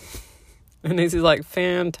 And Nancy's like,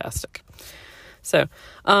 fantastic. So,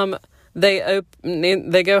 they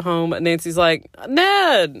go home. Nancy's like,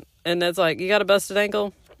 Ned. And Ned's like, you got a busted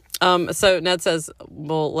ankle? So Ned says,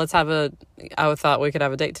 well, I thought we could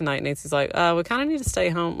have a date tonight. Nancy's like, we kind of need to stay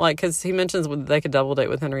home. Like, cause he mentions they could double date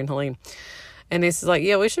with Henry and Helene. And Nancy's like,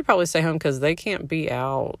 yeah, we should probably stay home because they can't be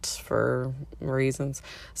out for reasons.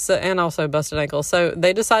 So, and also busted ankle. So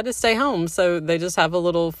they decide to stay home. So they just have a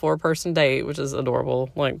little 4-person date, which is adorable,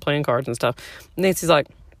 like playing cards and stuff. Nancy's like,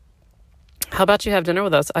 how about you have dinner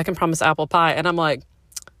with us? I can promise apple pie. And I'm like,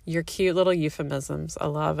 your cute little euphemisms. I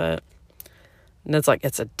love it. And it's like,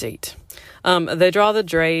 it's a date. They draw the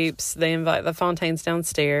drapes. They invite the Fontaines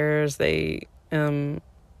downstairs. The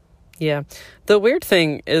weird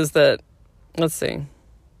thing is that, let's see.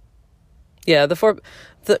 Yeah,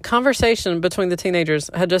 the conversation between the teenagers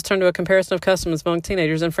had just turned to a comparison of customs among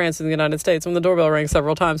teenagers in France and the United States when the doorbell rang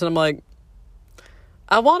several times. And I'm like,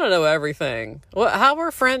 I want to know everything. How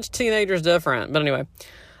were French teenagers different? But anyway,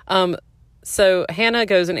 so Hannah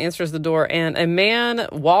goes and answers the door, and a man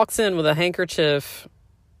walks in with a handkerchief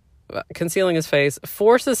concealing his face,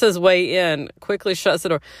 forces his way in, quickly shuts the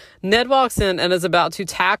door. Ned walks in and is about to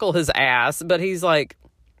tackle his ass, but he's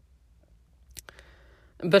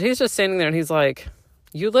just standing there, and he's like,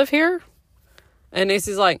 you live here? And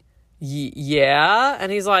Nancy's like, yeah.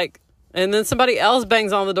 And he's like, and then somebody else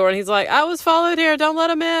bangs on the door, and he's like, I was followed here, don't let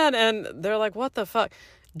him in. And they're like, what the fuck?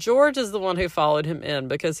 George is the one who followed him in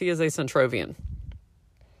because he is a Centrovian.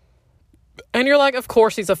 And you're like, of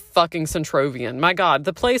course he's a fucking Centrovian. My God,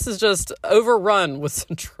 the place is just overrun with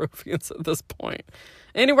Centrovians at this point.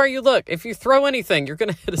 Anywhere you look, if you throw anything, you're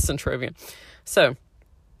going to hit a Centrovian. So,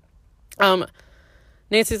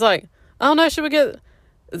 Nancy's like, oh no, should we get...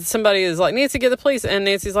 Somebody is like, Nancy, get the police. And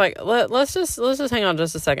Nancy's like, let's just hang on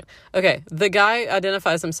just a second. Okay, the guy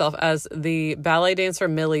identifies himself as the ballet dancer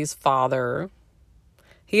Millie's father.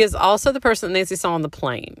 He is also the person that Nancy saw on the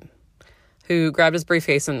plane who grabbed his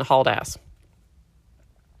briefcase and hauled ass.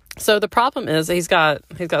 So the problem is he's got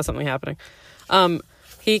something happening.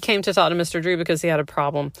 He came to talk to Mr. Drew because he had a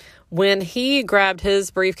problem. When he grabbed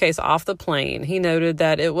his briefcase off the plane, he noted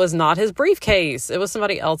that it was not his briefcase. It was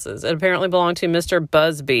somebody else's. It apparently belonged to Mr.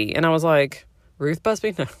 Busby. And I was like, Ruth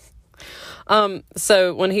Busby? No.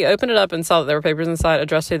 So when he opened it up and saw that there were papers inside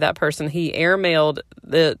addressed to that person, he airmailed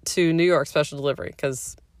it to New York special delivery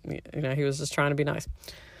because, he was just trying to be nice.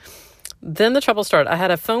 Then the trouble started. I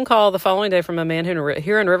had a phone call the following day from a man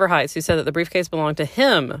here in River Heights who said that the briefcase belonged to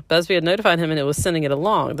him. Busby had notified him and it was sending it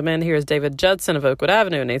along. The man here is David Judson of Oakwood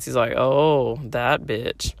Avenue. And Nancy's like, oh, that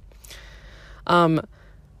bitch.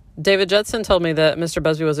 David Judson told me that Mr.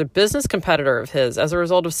 Busby was a business competitor of his. As a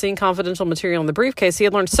result of seeing confidential material in the briefcase, he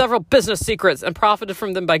had learned several business secrets and profited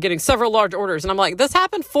from them by getting several large orders. And I'm like, this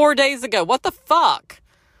happened 4 days ago. What the fuck?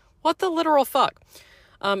 What the literal fuck?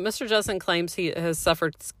 Mr. Judson claims he has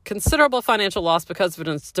suffered considerable financial loss because of it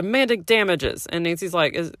and is demanding damages. And Nancy's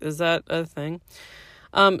like, is that a thing?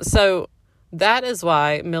 So that is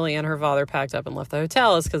why Millie and her father packed up and left the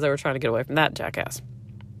hotel, is because they were trying to get away from that jackass.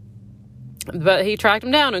 But he tracked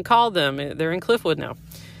them down and called them. They're in Cliffwood now.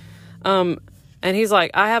 And he's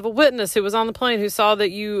like, I have a witness who was on the plane who saw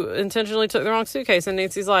that you intentionally took the wrong suitcase. And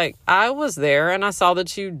Nancy's like, I was there and I saw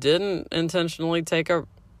that you didn't intentionally take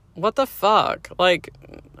what the fuck? Like,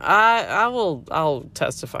 I'll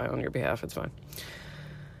testify on your behalf. It's fine.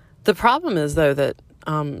 The problem is, though, that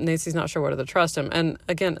Nancy's not sure whether to trust him. And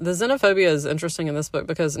again, the xenophobia is interesting in this book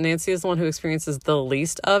because Nancy is the one who experiences the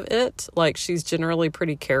least of it. Like, she's generally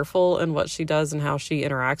pretty careful in what she does and how she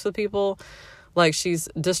interacts with people. Like, she's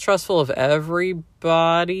distrustful of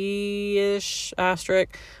everybody-ish,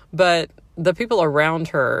 asterisk, but the people around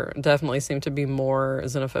her definitely seem to be more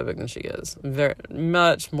xenophobic than she is. Very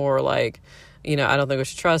much more like, I don't think we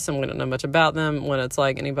should trust them. We don't know much about them. When it's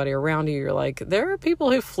like anybody around you, you're like, there are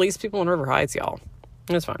people who fleece people in River Heights, y'all.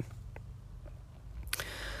 It's fine.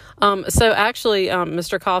 So actually,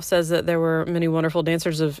 Mr. Koff says that there were many wonderful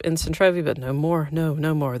dancers of in Centrovia, but no more.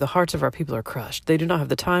 The hearts of our people are crushed. They do not have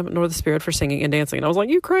the time nor the spirit for singing and dancing. And I was like,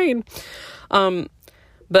 Ukraine.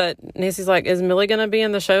 But Nancy's like, is Millie going to be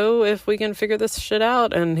in the show if we can figure this shit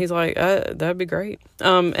out? And he's like, that'd be great.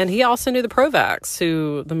 And he also knew the Provacs,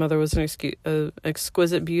 who the mother was an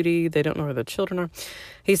exquisite beauty. They don't know where the children are.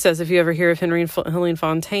 He says, if you ever hear of Henry and Helene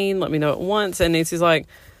Fontaine, let me know at once. And Nancy's like,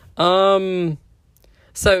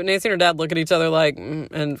 So Nancy and her dad look at each other like,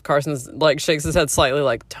 and Carson's like shakes his head slightly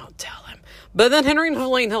like, don't tell him. But then Henry and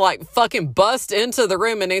Helene like fucking bust into the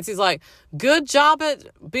room and Nancy's like, good job at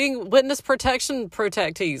being witness protection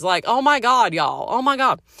protectees. Like, oh my God, y'all. Oh my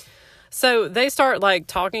God. So they start like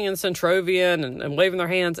talking in Centrovian and waving their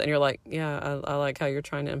hands. And you're like, yeah, I like how you're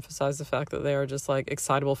trying to emphasize the fact that they are just like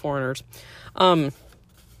excitable foreigners.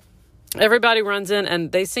 Everybody runs in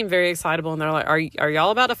and they seem very excitable and they're like, are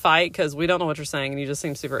y'all about to fight? Because we don't know what you're saying and you just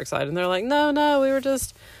seem super excited. And they're like, no, we were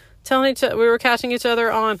just telling we were catching each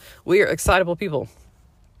other on. We are excitable people.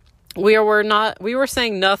 We were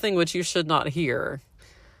saying nothing which you should not hear.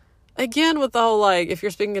 Again, with the whole, like, if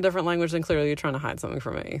you're speaking a different language, then clearly you're trying to hide something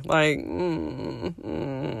from me. Like,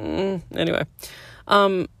 anyway.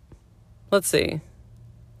 Let's see.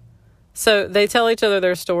 So they tell each other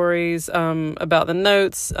their stories about the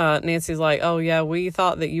notes. Nancy's like, oh, yeah, we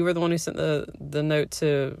thought that you were the one who sent the note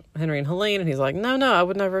to Henry and Helene. And he's like, no, I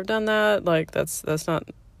would never have done that. Like, that's not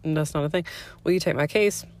a thing. Will you take my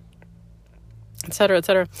case? Et cetera, et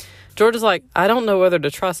cetera. George is like, I don't know whether to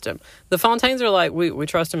trust him. The Fontaines are like, we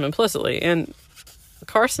trust him implicitly. And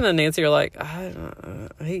Carson and Nancy are like, I don't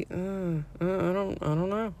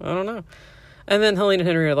know. And then Helene and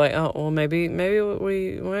Henry are like, oh, well, maybe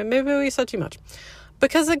we said too much.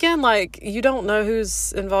 Because again, like, you don't know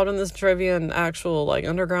who's involved in this Trovian actual, like,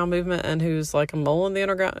 underground movement and who's, like, a mole in the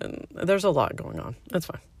underground. And there's a lot going on. That's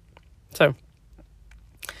fine. So,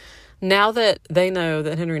 now that they know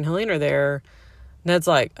that Henry and Helene are there, Ned's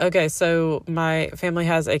like, okay, so my family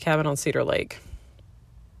has a cabin on Cedar Lake.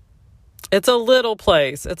 It's a little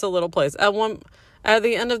place. At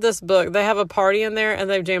the end of this book, they have a party in there and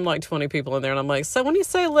they've jammed like 20 people in there. And I'm like, so when you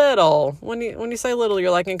say little,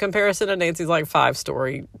 you're like, in comparison to Nancy's like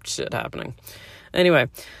 5-story shit happening. Anyway,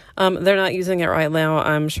 they're not using it right now.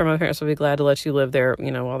 I'm sure my parents would be glad to let you live there,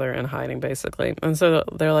 while they're in hiding, basically. And so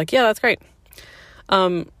they're like, yeah, that's great.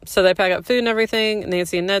 So they pack up food and everything.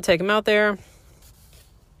 Nancy and Ned take them out there.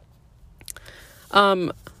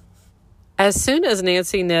 As soon as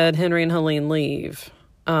Nancy, Ned, Henry, and Helene leave,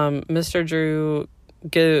 Mr. Drew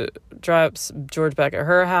drops George back at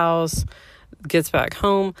her house, gets back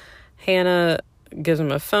home. Hannah gives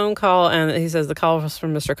him a phone call, and he says the call was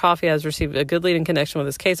from Mr. Coffey. Has received a good lead in connection with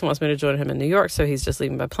his case and wants me to join him in New York, so he's just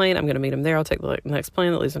leaving by plane. I'm going to meet him there. I'll take the next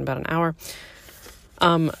plane that leaves in about an hour.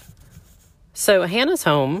 So Hannah's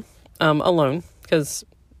home alone because,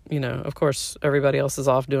 of course, everybody else is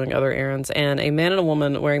off doing other errands. And a man and a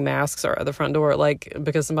woman wearing masks are at the front door, like,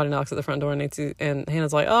 because somebody knocks at the front door, and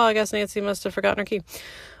Hannah's like, oh, I guess Nancy must have forgotten her key.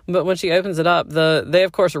 But when she opens it up, they,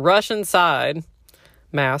 of course, rush inside,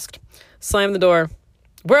 masked, slam the door.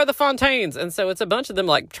 Where are the Fontaines? And so it's a bunch of them,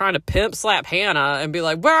 like, trying to pimp slap Hannah and be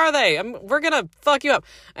like, where are they? We're going to fuck you up.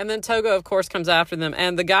 And then Togo, of course, comes after them.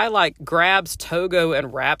 And the guy, like, grabs Togo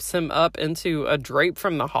and wraps him up into a drape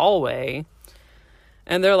from the hallway.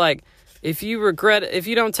 And they're like, if you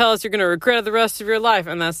don't tell us, you're going to regret it the rest of your life.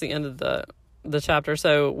 And that's the end of the chapter.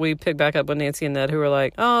 So we pick back up with Nancy and Ned, who are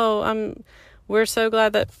like, we're so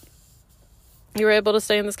glad that you were able to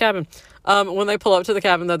stay in this cabin. When they pull up to the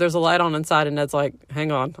cabin, though, there's a light on inside, and Ned's like,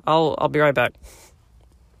 hang on, I'll be right back.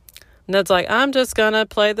 Ned's like, I'm just gonna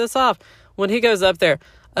play this off. When he goes up there,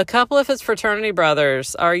 a couple of his fraternity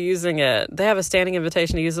brothers are using it. They have a standing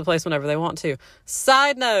invitation to use the place whenever they want to.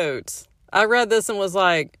 Side note, I read this and was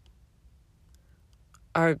like,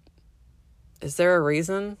 is there a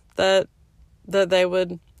reason that they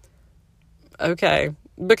would? Okay.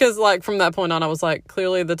 Because, like, from that point on, I was like,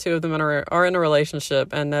 clearly the two of them are in a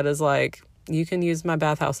relationship, and Ned is like, you can use my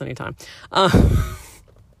bathhouse anytime.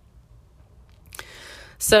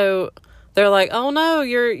 So they're like, oh no,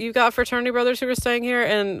 you got fraternity brothers who are staying here,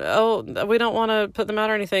 and we don't want to put them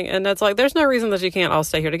out or anything. And Ned's like, there's no reason that you can't all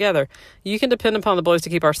stay here together. You can depend upon the boys to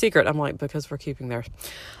keep our secret. I'm like, because we're keeping theirs.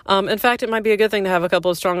 In fact, it might be a good thing to have a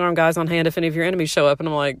couple of strong-armed guys on hand if any of your enemies show up. And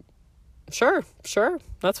I'm like, sure,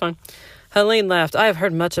 that's fine. Helene laughed. I have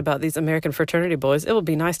heard much about these American fraternity boys. It will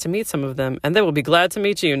be nice to meet some of them, and they will be glad to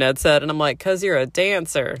meet you, Ned said. And I'm like, 'cause you're a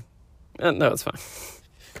dancer. No, it's fine.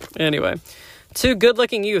 Anyway, two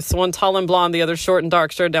good-looking youths, one tall and blonde, the other short and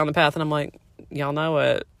dark, strode down the path, and I'm like, y'all know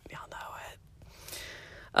it.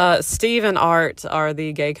 Steve and Art are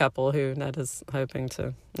the gay couple who Ned is hoping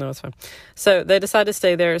to... No, it's fine. So they decide to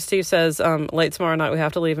stay there. Steve says, late tomorrow night we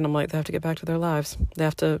have to leave, and I'm like, they have to get back to their lives. They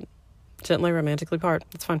have to... gently romantically part.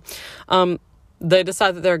 It's fine. They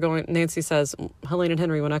decide that they're going. Nancy says, Helene and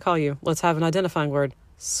Henry, when I call you, let's have an identifying word.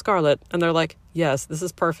 Scarlet. And they're like, yes, this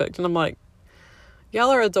is perfect. And I'm like,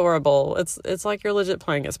 y'all are adorable. It's like you're legit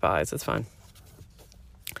playing as spies. It's fine.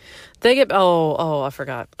 They get, I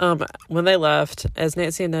forgot. When they left, as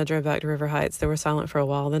Nancy and Ned drove back to River Heights, they were silent for a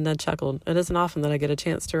while. Then Ned chuckled. It isn't often that I get a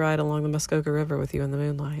chance to ride along the Muskoka River with you in the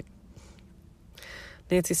moonlight.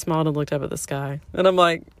 Nancy smiled and looked up at the sky. And I'm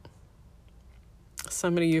like, so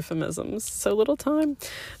many euphemisms, so little time.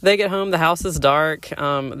 They get home, the house is dark.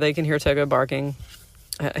 They can hear Togo barking.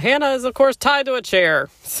 Hannah is, of course, tied to a chair.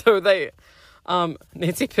 So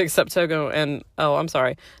Nancy picks up Togo and,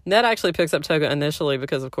 Ned actually picks up Togo initially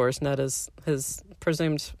because, of course, Ned is his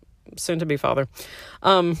presumed soon-to-be father.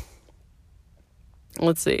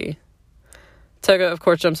 Let's see. Togo, of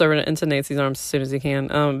course, jumps over into Nancy's arms as soon as he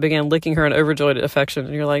can, began licking her in overjoyed affection.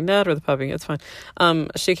 And you're like, Ned or the puppy? It's fine.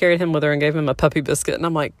 She carried him with her and gave him a puppy biscuit. And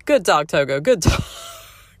I'm like, good dog, Togo. Good dog.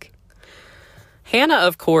 Hannah,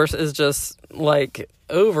 of course, is just, like,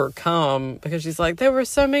 overcome because she's like, they were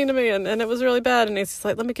so mean to me and it was really bad. And Nancy's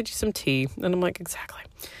like, let me get you some tea. And I'm like, exactly.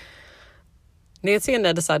 Nancy and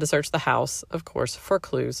Ned decide to search the house, of course, for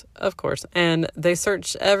clues, of course. And they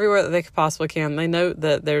search everywhere that they possibly can. They note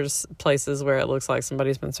that there's places where it looks like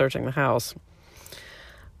somebody's been searching the house.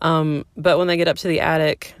 But when they get up to the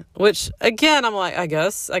attic, which, again, I'm like, I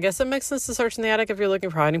guess it makes sense to search in the attic if you're looking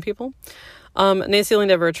for hiding people. Nancy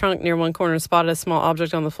leaned over a trunk near one corner and spotted a small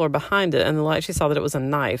object on the floor behind it. And in the light, she saw that it was a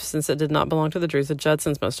knife. Since it did not belong to the Drews, the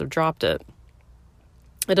Judsons must have dropped it.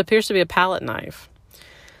 It appears to be a palette knife.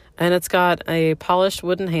 And it's got a polished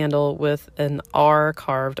wooden handle with an R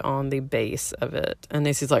carved on the base of it. And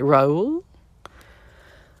Nancy's like, roll?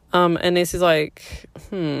 And Nancy's like,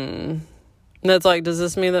 Ned's like, does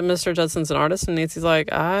this mean that Mr. Judson's an artist? And Nancy's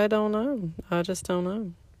like, I don't know. I just don't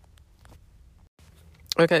know.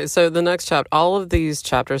 Okay, so the next chapter, all of these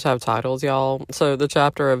chapters have titles, y'all. So the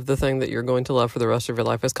chapter of the thing that you're going to love for the rest of your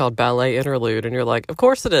life is called Ballet Interlude. And you're like, of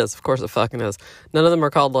course it is. Of course it fucking is. None of them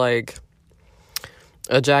are called, like,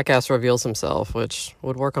 a jackass reveals himself, which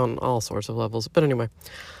would work on all sorts of levels. But anyway,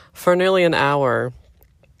 for nearly an hour,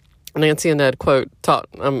 Nancy and Ned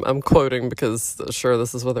I'm quoting because sure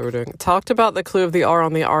this is what they were doing, talked about the clue of the R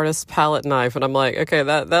on the artist's palette knife. And I'm like, okay,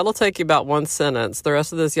 that'll take you about one sentence. The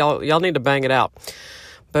rest of this, y'all need to bang it out.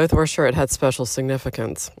 Both were sure it had special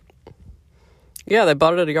significance. Yeah, they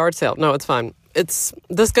bought it at a yard sale. No, it's fine.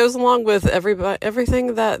 This goes along with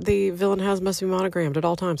everything that the villain has must be monogrammed at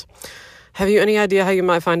all times. Have you any idea how you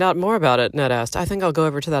might find out more about it? Ned asked. I think I'll go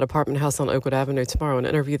over to that apartment house on Oakwood Avenue tomorrow and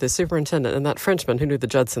interview the superintendent and that Frenchman who knew the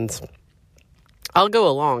Judsons. I'll go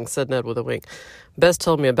along, said Ned with a wink. Bess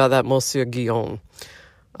told me about that Monsieur Guillaume.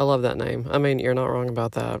 I love that name. I mean, you're not wrong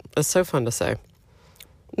about that. It's so fun to say.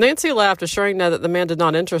 Nancy laughed, assuring Ned that the man did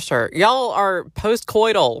not interest her. Y'all are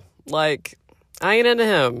post-coital. Like, I ain't into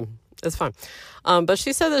him. It's fine. But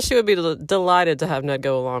she said that she would be delighted to have Ned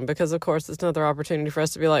go along because, of course, it's another opportunity for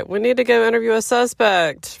us to be like, we need to go interview a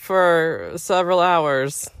suspect for several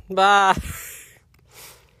hours. Bye.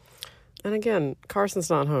 And again, Carson's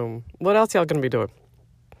not home. What else y'all going to be doing?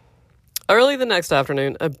 Early the next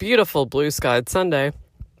afternoon, a beautiful blue-skied Sunday,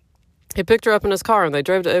 he picked her up in his car and they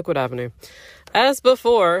drove to Oakwood Avenue. As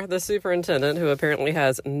before, the superintendent, who apparently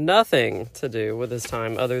has nothing to do with his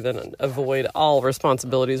time other than avoid all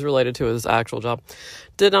responsibilities related to his actual job,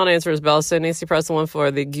 did not answer his bell, so Nancy pressed the one for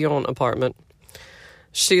the Guillaume apartment.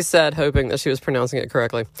 She said, hoping that she was pronouncing it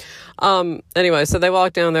correctly. Anyway, so they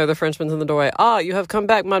walked down there. The Frenchman's in the doorway. "Ah, you have come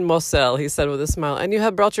back, mademoiselle," he said with a smile, "and you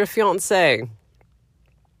have brought your fiancé."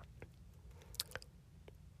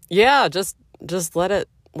 Yeah, just let it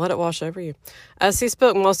wash over you. As he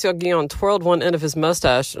spoke, Monsieur Guillaume twirled one end of his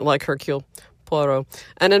mustache, like Hercule Poirot,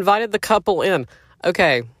 and invited the couple in.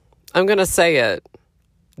 Okay, I'm going to say it.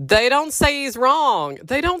 They don't say he's wrong.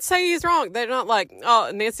 They're not like,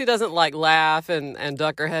 oh, Nancy doesn't like laugh and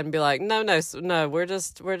duck her head and be like, no, we're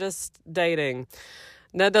just dating.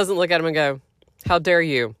 Ned doesn't look at him and go, how dare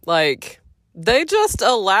you? Like, they just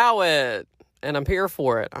allow it. And I'm here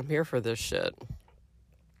for it. I'm here for this shit.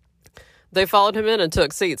 They followed him in and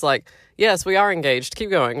took seats like, yes, we are engaged. Keep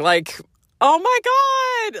going. Like, oh my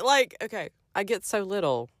God. Like, okay, I get so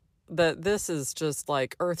little that this is just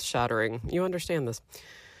like earth shattering. You understand this.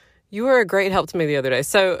 You were a great help to me the other day.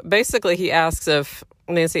 So basically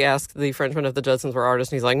Nancy asked the Frenchman if the Judsons were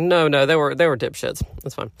artists. And he's like, no, they were dipshits.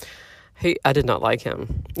 That's fine. I did not like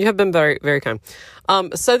him. You have been very, very kind.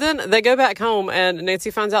 So then they go back home and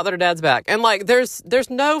Nancy finds out that her dad's back. And like,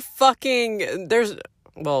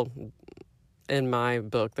 well, in my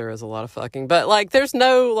book, there is a lot of fucking, but like, there's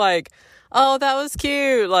no like, oh, that was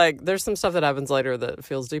cute. Like, there's some stuff that happens later that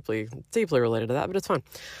feels deeply, deeply related to that, but it's fine.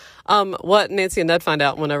 What Nancy and Ned find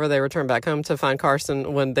out whenever they return back home to find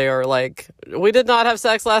Carson when they are like, we did not have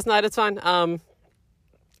sex last night. It's fine.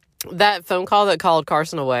 That phone call that called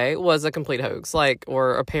Carson away was a complete hoax,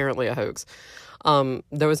 or apparently a hoax.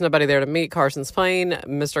 There was nobody there to meet Carson's plane.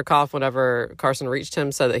 Mr. Koff, whenever Carson reached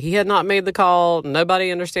him, said that he had not made the call.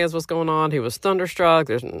 Nobody understands what's going on. He was thunderstruck.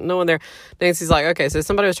 There's no one there. Nancy's like, okay, so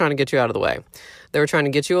somebody was trying to get you out of the way. They were trying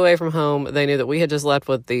to get you away from home. They knew that we had just left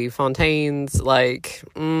with the Fontaines. Like,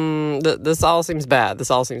 this all seems bad.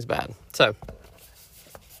 So,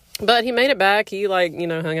 but he made it back. He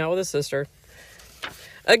hung out with his sister.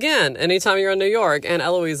 Again, anytime you're in New York and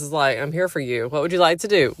Eloise is like, I'm here for you. What would you like to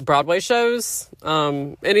do? Broadway shows?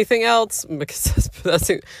 Anything else? Because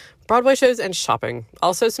that's Broadway shows and shopping.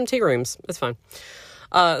 Also some tea rooms. It's fine.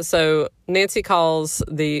 So Nancy calls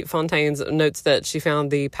the Fontaines, notes that she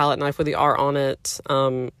found the palette knife with the R on it.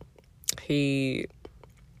 Henry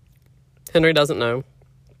doesn't know.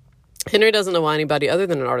 Henry doesn't know why anybody other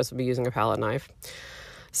than an artist would be using a palette knife.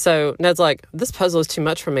 So Ned's like, this puzzle is too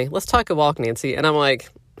much for me. Let's talk a walk, Nancy. And I'm like,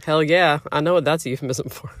 hell yeah, I know what that's a euphemism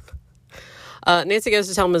for. Nancy goes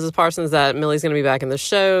to tell Mrs. Parsons that Millie's going to be back in the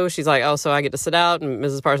show. She's like, oh, so I get to sit out? And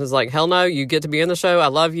Mrs. Parsons is like, hell no, you get to be in the show. I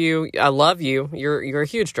love you. You're a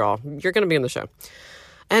huge draw. You're going to be in the show.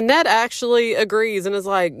 And Ned actually agrees and is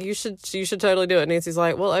like, you should totally do it. Nancy's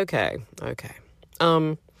like, well, okay.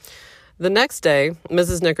 The next day,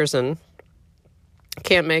 Mrs. Nickerson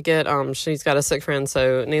can't make it. She's got a sick friend,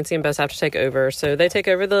 so Nancy and Bess have to take over. So they take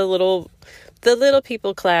over the little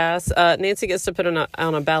people class. Nancy gets to put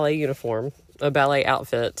on a ballet uniform, a ballet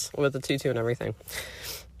outfit with a tutu and everything.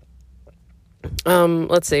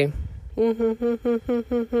 Let's see.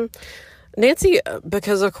 Nancy,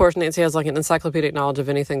 because of course Nancy has like an encyclopedic knowledge of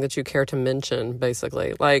anything that you care to mention,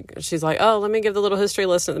 basically. Like, she's like, oh, let me give the little history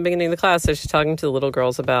lesson at the beginning of the class. So she's talking to the little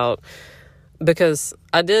girls about, because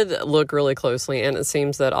I did look really closely, and it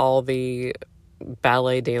seems that all the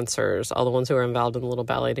ballet dancers, all the ones who are involved in the little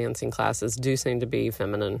ballet dancing classes, do seem to be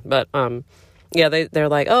feminine. But yeah, they're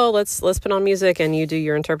like, oh, let's put on music and you do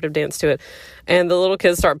your interpretive dance to it. And the little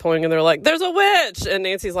kids start pointing and they're like, there's a witch! And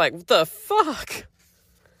Nancy's like, what the fuck?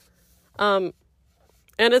 And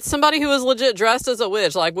it's somebody who is legit dressed as a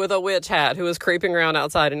witch, like with a witch hat, who is creeping around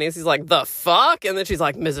outside. And Nancy's like, the fuck? And then she's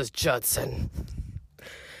like, Mrs. Judson.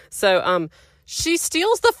 So, she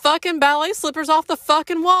steals the fucking ballet slippers off the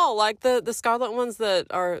fucking wall, like the Scarlet ones that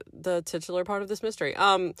are the titular part of this mystery.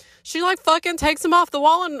 She like fucking takes them off the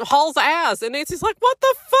wall and hauls ass, and Nancy's like, what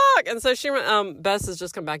the fuck? And so Bess has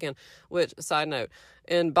just come back in, which, side note,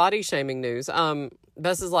 in body shaming news,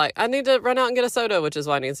 Bess is like, I need to run out and get a soda, which is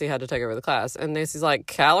why Nancy had to take over the class. And Nancy's like,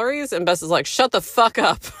 calories? And Bess is like, shut the fuck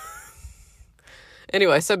up.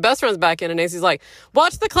 Anyway, so Bess runs back in and Nancy's like,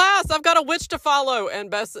 watch the class. I've got a witch to follow. And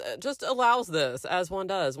Bess just allows this, as one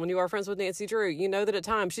does. When you are friends with Nancy Drew, you know that at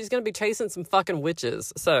times she's going to be chasing some fucking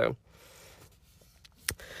witches. So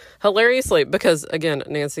hilariously, because again,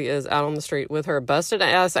 Nancy is out on the street with her busted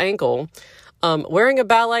ass ankle, wearing a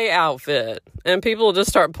ballet outfit, and people just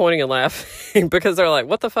start pointing and laughing because they're like,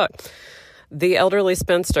 what the fuck? The elderly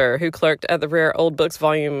spinster who clerked at the Rare Old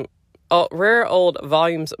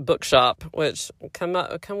Volumes bookshop, which come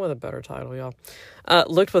with a better title, y'all,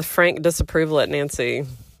 looked with frank disapproval at Nancy.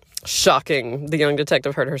 Shocking, the young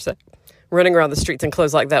detective heard her say. Running around the streets in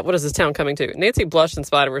clothes like that, what is this town coming to? Nancy blushed in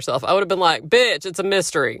spite of herself. I would have been like, bitch, it's a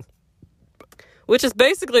mystery. Which is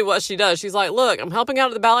basically what she does. She's like, look, I'm helping out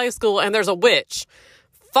at the ballet school and there's a witch.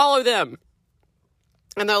 Follow them.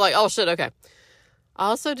 And they're like, oh shit, okay. I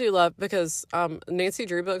also do love, because Nancy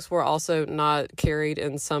Drew books were also not carried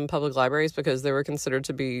in some public libraries because they were considered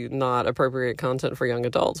to be not appropriate content for young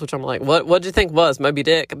adults, which I'm like, what'd you think was Moby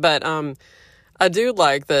Dick? But I do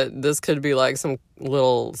like that this could be like some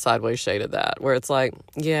little sideways shade of that, where it's like,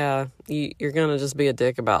 yeah, you're going to just be a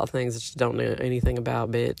dick about things that you don't know anything about,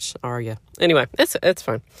 bitch, are you? Anyway, it's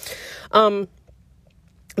fine.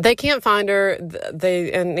 They can't find her.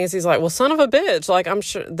 And Nancy's like, well, son of a bitch. Like, I'm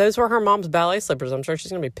sure those were her mom's ballet slippers. I'm sure she's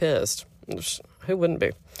going to be pissed. Who wouldn't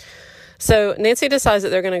be? So Nancy decides that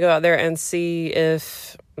they're going to go out there and see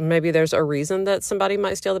if maybe there's a reason that somebody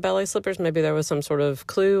might steal the ballet slippers. Maybe there was some sort of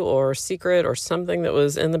clue or secret or something that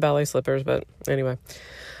was in the ballet slippers. But anyway,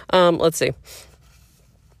 let's see.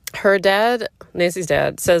 Her dad, Nancy's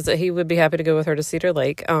dad, says that he would be happy to go with her to Cedar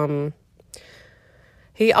Lake.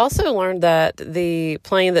 He also learned that the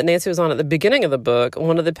plane that Nancy was on at the beginning of the book,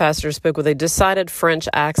 one of the passengers spoke with a decided French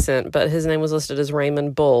accent, but his name was listed as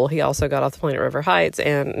Raymond Bull. He also got off the plane at River Heights,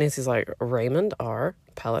 and Nancy's like, Raymond R.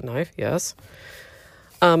 Palette knife, yes.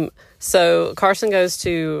 So Carson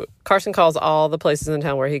calls all the places in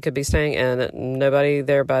town where he could be staying, and nobody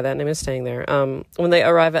there by that name is staying there. When they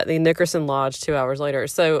arrive at the Nickerson Lodge 2 hours later.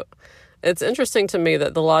 So it's interesting to me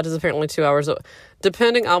that the lodge is apparently 2 hours,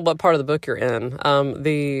 depending on what part of the book you're in.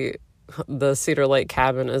 The Cedar Lake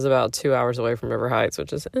cabin is about 2 hours away from River Heights,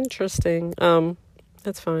 which is interesting.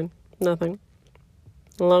 That's fine. Nothing.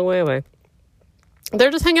 A long way away.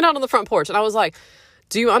 They're just hanging out on the front porch. And I was like,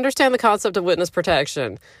 do you understand the concept of witness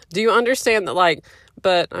protection? Do you understand that, like,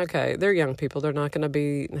 but okay, they're young people. They're not going to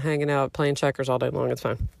be hanging out playing checkers all day long. It's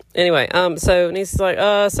fine. Anyway, so Nancy's like,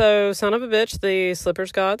 so son of a bitch, the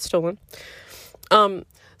slippers got stolen.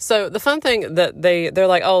 So the fun thing that they're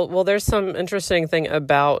like, oh, well, there's some interesting thing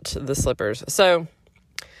about the slippers. So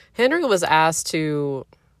Henry was asked to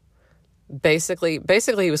basically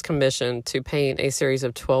he was commissioned to paint a series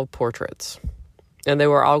of 12 portraits, and they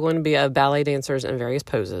were all going to be of ballet dancers in various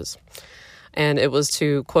poses. And it was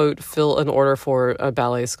to, quote, fill an order for a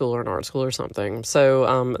ballet school or an art school or something.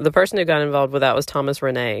 So the person who got involved with that was Thomas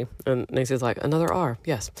Rene. And Nancy's like, another R,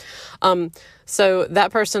 yes. So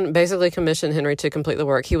that person basically commissioned Henry to complete the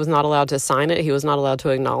work. He was not allowed to sign it. He was not allowed to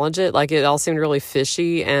acknowledge it. Like, it all seemed really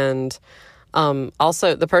fishy. And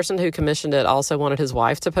also, the person who commissioned it also wanted his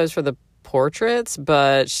wife to pose for the portraits,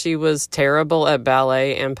 but she was terrible at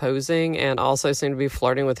ballet and posing, and also seemed to be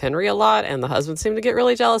flirting with Henry a lot, and the husband seemed to get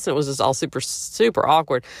really jealous, and it was just all super, super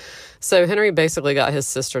awkward. So Henry basically got his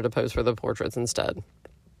sister to pose for the portraits instead.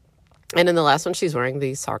 And in the last one, she's wearing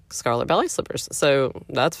the Scarlet ballet slippers, so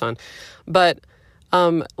that's fun. But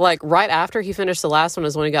like right after he finished the last one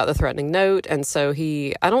is when he got the threatening note, and so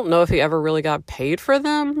I don't know if he ever really got paid for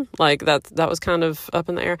them. Like that was kind of up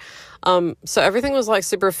in the air. So everything was like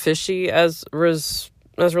super fishy as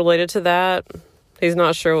related to that. He's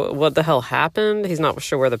not sure what the hell happened. He's not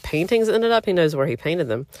sure where the paintings ended up. He knows where he painted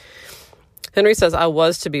them. Henry says, I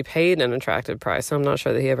was to be paid an attractive price. I'm not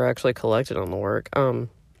sure that he ever actually collected on the work.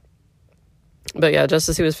 But yeah, just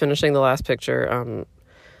as he was finishing the last picture,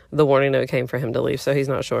 the warning note came for him to leave, so he's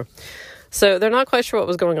not sure. So they're not quite sure what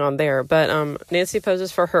was going on there, but Nancy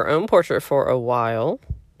poses for her own portrait for a while.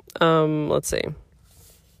 Let's see.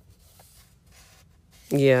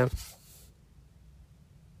 Yeah.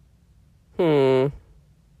 Here's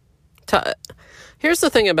the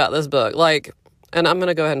thing about this book, like, and I'm going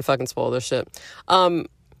to go ahead and fucking spoil this shit.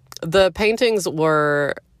 The paintings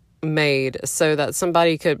were made so that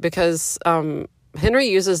somebody could, because Henry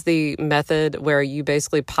uses the method where you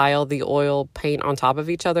basically pile the oil paint on top of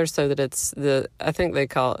each other so that I think they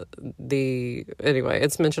call it anyway,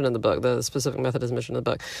 it's mentioned in the book. The specific method is mentioned in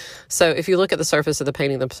the book. So if you look at the surface of the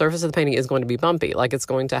painting is going to be bumpy, like it's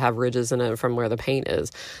going to have ridges in it from where the paint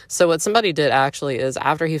is. So what somebody did actually is,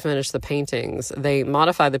 after he finished the paintings, they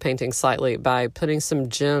modified the paintings slightly by putting some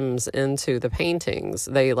gems into the paintings.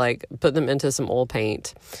 They like put them into some oil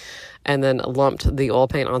paint and then lumped the oil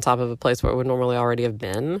paint on top of a place where it would normally already have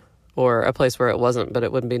been, or a place where it wasn't, but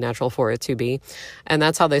it wouldn't be natural for it to be. And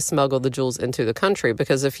that's how they smuggled the jewels into the country.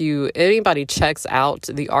 Because if anybody checks out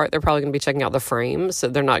the art, they're probably going to be checking out the frames. So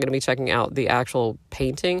they're not going to be checking out the actual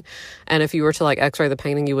painting. And if you were to like x-ray the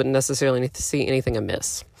painting, you wouldn't necessarily need to see anything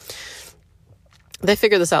amiss. They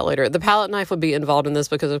figured this out later. The palette knife would be involved in this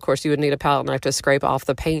because, of course, you would need a palette knife to scrape off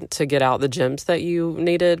the paint to get out the gems that you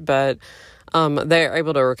needed. But they're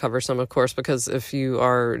able to recover some, of course, because if you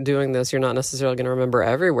are doing this, you're not necessarily going to remember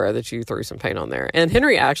everywhere that you threw some paint on there. And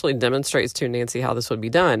Henry actually demonstrates to Nancy how this would be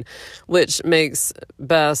done, which makes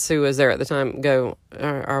Bess, who was there at the time, go,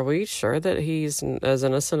 are we sure that he's as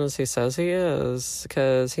innocent as he says he is?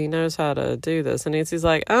 Because he knows how to do this. And Nancy's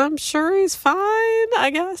like, I'm sure he's fine, I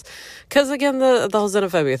guess. Because, again, the whole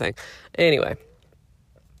xenophobia thing. Anyway,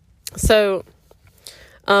 so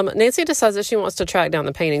Nancy decides that she wants to track down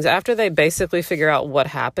the paintings. After they basically figure out what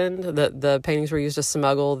happened, that the paintings were used to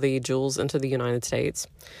smuggle the jewels into the United States,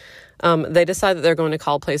 they decide that they're going to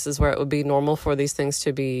call places where it would be normal for these things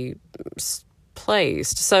to be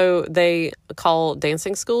placed. So they call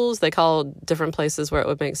dancing schools. They call different places where it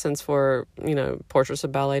would make sense for, portraits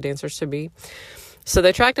of ballet dancers to be. So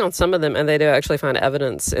they track down some of them, and they do actually find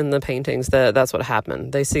evidence in the paintings that that's what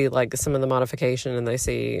happened. They see like some of the modification, and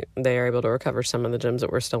they are able to recover some of the gems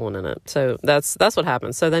that were stolen in it. So that's what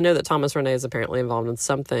happened. So they know that Thomas Rene is apparently involved in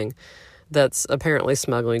something that's apparently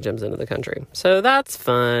smuggling gems into the country. So that's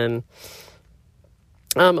fun.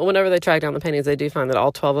 Whenever they track down the paintings, they do find that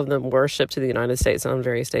all 12 of them were shipped to the United States on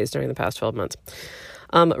various days during the past 12 months.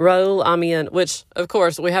 Raoul Amiens, which, of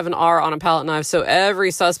course, we have an R on a palette knife, so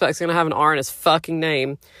every suspect's going to have an R in his fucking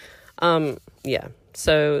name. Yeah,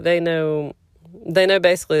 so they know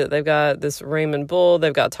basically that they've got this Raymond Bull,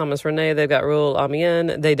 they've got Thomas Rene, they've got Raoul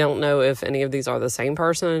Amiens. They don't know if any of these are the same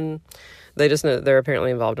person. They just know that they're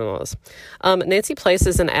apparently involved in all this. Nancy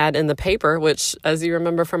places an ad in the paper, which, as you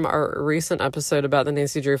remember from our recent episode about the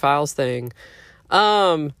Nancy Drew Files thing,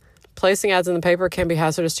 placing ads in the paper can be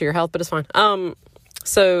hazardous to your health, but it's fine.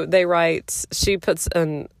 So they write, she puts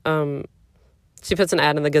an ad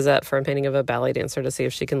in the Gazette for a painting of a ballet dancer to see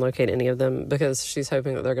if she can locate any of them, because she's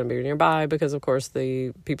hoping that they're going to be nearby, because of course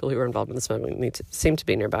the people who are involved in the smuggling seem to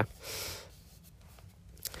be nearby.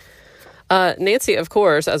 Nancy, of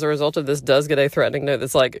course, as a result of this, does get a threatening note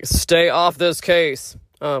that's like, stay off this case.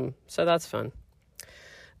 So that's fun.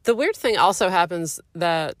 The weird thing also happens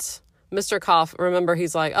that Mr. Koff, remember,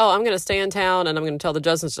 he's like, oh, I'm going to stay in town and I'm going to tell the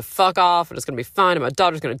Judson to fuck off and it's going to be fine and my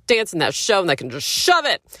daughter's going to dance in that show and they can just shove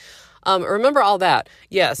it. Remember all that?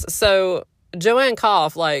 Yes. So Joanne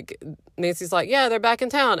Koff, like, Nancy's like, yeah, they're back in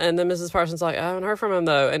town. And then Mrs. Parsons like, I haven't heard from him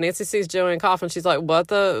though. And Nancy sees Joanne Koff and she's like, what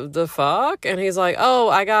the fuck? And he's like, oh,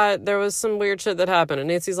 there was some weird shit that happened. And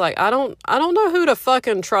Nancy's like, I don't know who to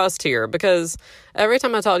fucking trust here, because every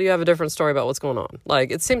time I talk, you have a different story about what's going on.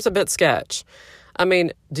 Like, it seems a bit sketch. I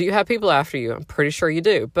mean, do you have people after you? I'm pretty sure you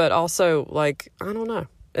do. But also, like, I don't know.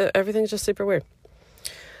 Everything's just super weird.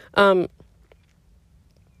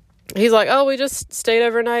 He's like, oh, we just stayed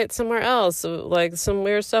overnight somewhere else. Like, some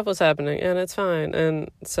weird stuff was happening, and it's fine.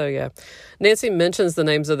 And so, yeah. Nancy mentions the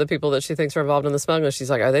names of the people that she thinks are involved in the smuggling. She's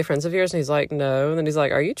like, are they friends of yours? And he's like, no. And then he's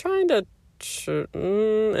like, are you trying to...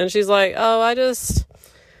 And she's like, oh, I just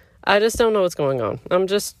don't know what's going on. I'm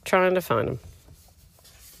just trying to find them.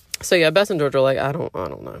 So yeah, Bess and George are like, I don't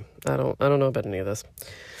know. I don't know about any of this.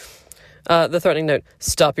 The threatening note,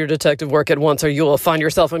 stop your detective work at once or you will find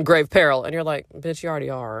yourself in grave peril. And you're like, bitch, you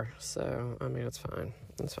already are. So, I mean, it's fine.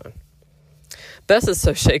 It's fine. Bess is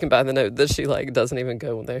so shaken by the note that she, like, doesn't even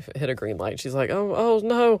go when they hit a green light. She's like, oh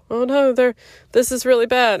no, this is really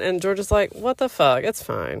bad. And George is like, what the fuck? It's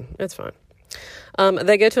fine. It's fine.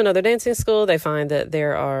 They go to another dancing school. They find that they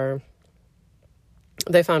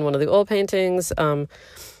find one of the oil paintings.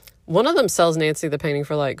 One of them sells Nancy the painting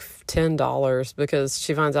for like $10 because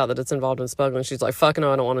she finds out that it's involved in smuggling. She's like, fuck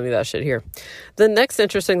no, I don't want to do that shit here. The next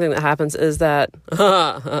interesting thing that happens is that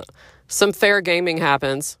some fair gaming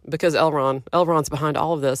happens because Elron's behind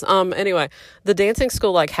all of this. Anyway, the dancing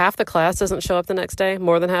school, like half the class doesn't show up the next day.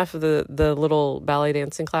 More than half of the little ballet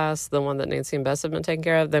dancing class, the one that Nancy and Bess have been taking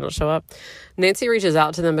care of, they don't show up. Nancy reaches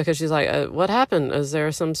out to them because she's like, what happened? Is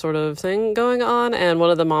there some sort of thing going on? And one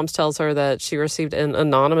of the moms tells her that she received an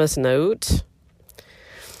anonymous note.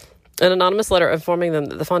 An anonymous letter informing them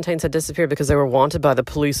that the Fontaines had disappeared because they were wanted by the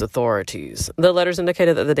police authorities. The letters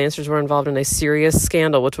indicated that the dancers were involved in a serious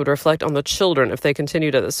scandal, which would reflect on the children if they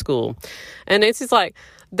continued at the school. And Nancy's like,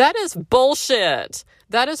 that is bullshit.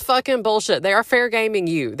 That is fucking bullshit. They are fair gaming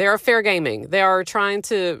you. They are fair gaming. They are trying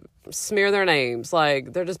to smear their names.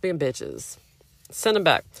 Like, they're just being bitches. Send them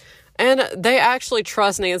back. And they actually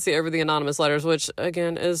trust Nancy over the anonymous letters, which,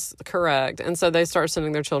 again, is correct. And so they start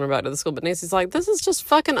sending their children back to the school. But Nancy's like, this is just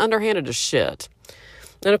fucking underhanded as shit.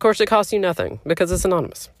 And, of course, it costs you nothing because it's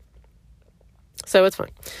anonymous. So it's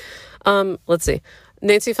fine. Let's see.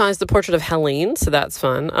 Nancy finds the portrait of Helene, so that's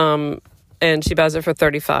fun. And she buys it for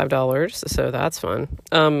 $35, so that's fun.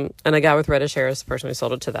 And a guy with reddish hair is the person who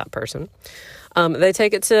sold it to that person. They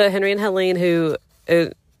take it to Henry and Helene, who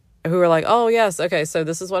are like, oh, yes, okay, so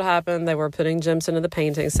this is what happened. They were putting gems into the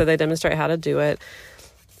painting, so they demonstrate how to do it.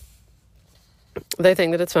 They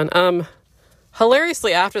think that it's fun.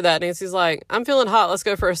 Hilariously, after that, Nancy's like, I'm feeling hot, let's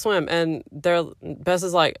go for a swim. And Bess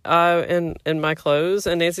is like, in my clothes.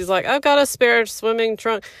 And Nancy's like, I've got a spare swimming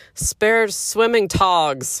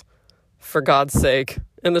togs, for God's sake,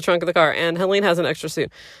 in the trunk of the car. And Helene has an extra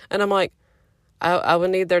suit. And I'm like, I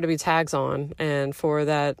would need there to be tags on, and for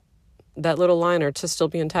that little liner to still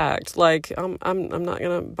be intact. Like, I'm not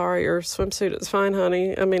gonna borrow your swimsuit. It's fine,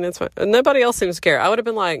 honey. I mean, it's fine. And nobody else seems to care. I would have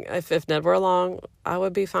been like, if Ned were along, I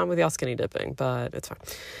would be fine with y'all skinny dipping, but it's fine.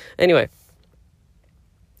 Anyway,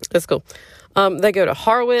 it's cool. They go to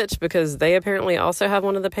Harwich because they apparently also have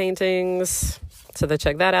one of the paintings, so they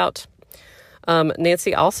check that out.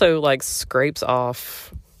 Nancy also like scrapes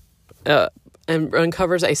off and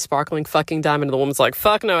uncovers a sparkling fucking diamond. And the woman's like,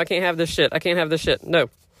 fuck no, I can't have this shit. I can't have this shit. No.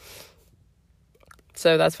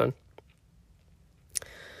 So that's fun.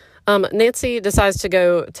 Nancy decides to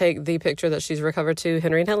go take the picture that she's recovered to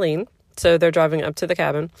Henry and Helene. So they're driving up to the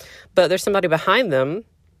cabin, but there's somebody behind them.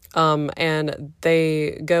 And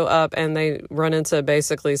they go up and they run into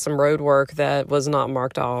basically some road work that was not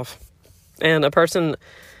marked off. And a person,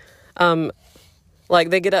 like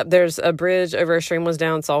they get up, there's a bridge over a stream was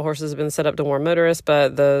down. Sawhorses have been set up to warn motorists,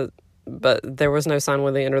 but there was no sign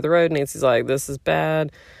when they enter the road. Nancy's like, this is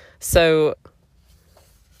bad. So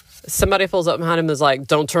somebody pulls up behind him and is like,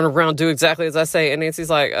 don't turn around, do exactly as I say. And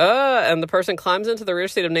Nancy's like, and the person climbs into the rear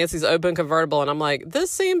seat of Nancy's open convertible. And I'm like,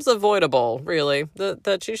 this seems avoidable, really,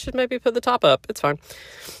 that you should maybe put the top up. It's fine.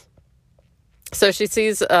 So she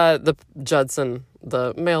sees the Judson,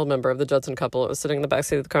 the male member of the Judson couple, that was sitting in the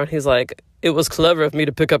backseat of the car. And he's like, it was clever of me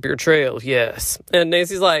to pick up your trail. Yes. And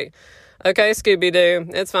Nancy's like, okay,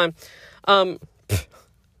 Scooby-Doo, it's fine.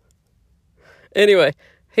 Anyway,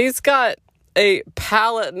 he's got a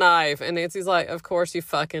palette knife, and Nancy's like, of course you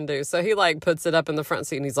fucking do. So he like puts it up in the front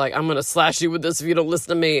seat and he's like, I'm gonna slash you with this if you don't listen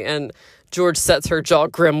to me. And George sets her jaw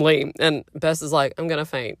grimly, and Bess is like, I'm gonna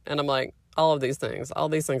faint. And I'm like, all these things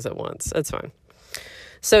at once, it's fine.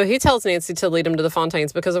 So he tells Nancy to lead him to the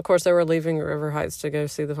Fontaines because of course they were leaving River Heights to go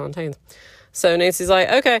see the Fontaines. So Nancy's like,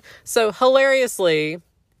 okay. So hilariously,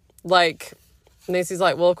 like, Nancy's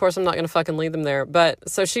like, well, of course I'm not gonna fucking lead them there. But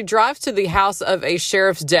so she drives to the house of a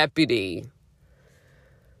sheriff's deputy.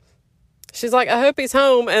 She's like, I hope he's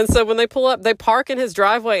home. And so when they pull up, they park in his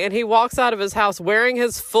driveway, and he walks out of his house wearing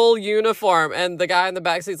his full uniform. And the guy in the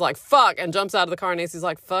backseat's like, fuck, and jumps out of the car. And Nancy's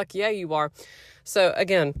like, fuck yeah, you are. So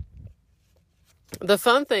again, the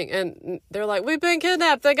fun thing, and they're like, we've been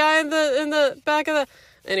kidnapped. The guy in the back of the...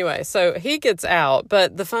 Anyway, so he gets out.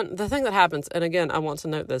 But the thing that happens, and again, I want to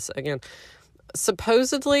note this again.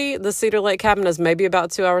 Supposedly, the Cedar Lake cabin is maybe about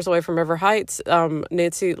 2 hours away from River Heights.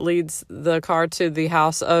 Nancy leads the car to the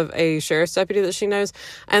house of a sheriff's deputy that she knows.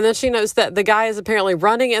 And then she knows that the guy is apparently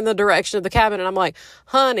running in the direction of the cabin. And I'm like,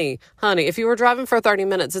 honey, if you were driving for 30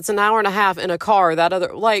 minutes, it's an hour and a half in a car.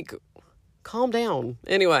 Calm down.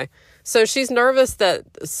 Anyway, so she's nervous that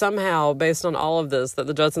somehow, based on all of this, that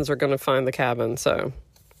the Judsons are going to find the cabin. So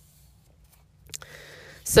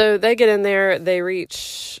they get in there. They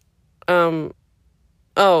reach...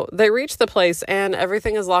 they reach the place and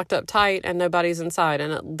everything is locked up tight and nobody's inside.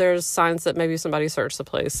 And there's signs that maybe somebody searched the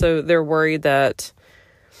place. So they're worried that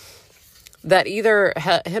either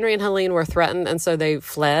Henry and Helene were threatened and so they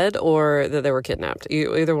fled, or that they were kidnapped.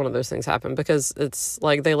 Either one of those things happened, because it's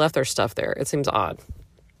like they left their stuff there. It seems odd.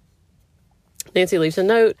 Nancy leaves a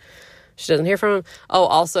note. She doesn't hear from him. Oh,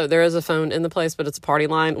 also, there is a phone in the place, but it's a party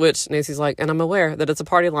line, which Nancy's like, and I'm aware that it's a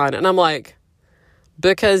party line. And I'm like,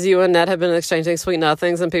 because you and Ned have been exchanging sweet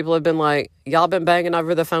nothings and people have been like, y'all been banging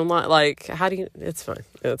over the phone line. Like, how do you, it's fine.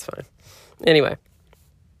 It's fine. Anyway.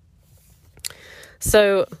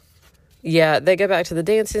 So, yeah, they go back to the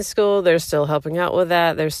dancing school. They're still helping out with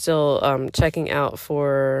that. They're still checking out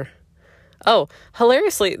for... Oh,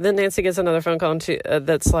 hilariously, then Nancy gets another phone call and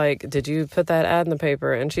that's like, did you put that ad in the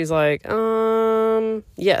paper? And she's like,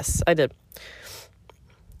 yes, I did.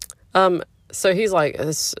 So he's like,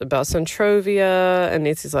 it's about Centrovia. And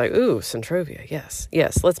Nancy's like, ooh, Centrovia. Yes,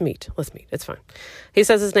 let's meet. It's fine. He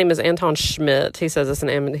says his name is Anton Schmidt. He says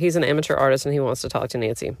he's an amateur artist and he wants to talk to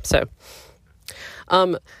Nancy. So...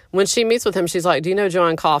 when she meets with him, she's like, do you know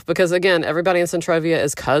Joanne Koff? Because again, everybody in Centrovia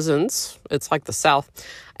is cousins. It's like the South.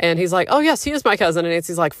 And he's like, oh yes, he is my cousin. And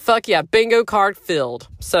Nancy's like, fuck yeah, bingo card filled.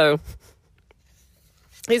 So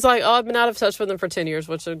he's like, oh, I've been out of touch with him for 10 years,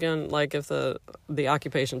 which again, like if the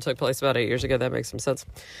occupation took place about 8 years ago, that makes some sense.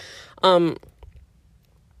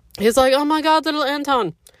 He's like, oh my God, little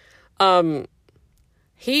Anton.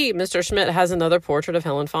 Mr. Schmidt, has another portrait of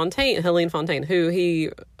Helene Fontaine, who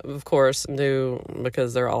he, of course, knew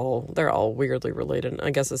because they're all weirdly related.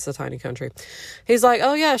 I guess it's a tiny country. He's like,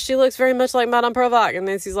 oh yeah, she looks very much like Madame Provost. And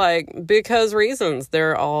Nancy's like, because reasons. They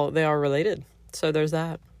are related. So there's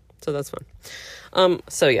that. So that's fun.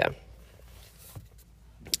 So yeah.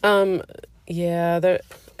 Yeah,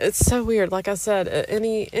 it's so weird. Like I said,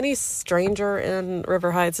 any stranger in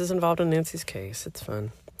River Heights is involved in Nancy's case. It's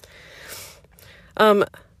fun.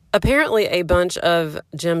 Apparently a bunch of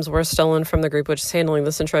gems were stolen from the group which is handling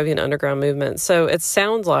the Centrovian underground movement. So it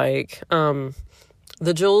sounds like the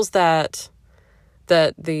jewels that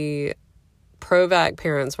the Provac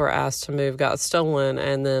parents were asked to move got stolen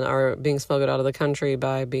and then are being smuggled out of the country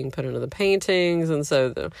by being put into the paintings. And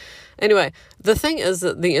so anyway, the thing is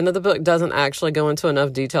that the end of the book doesn't actually go into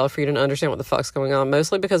enough detail for you to understand what the fuck's going on,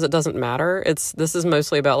 mostly because it doesn't matter. This is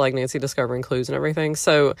mostly about like Nancy discovering clues and everything.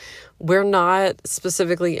 So we're not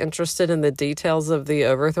specifically interested in the details of the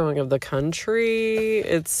overthrowing of the country.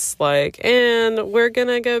 It's like, and we're going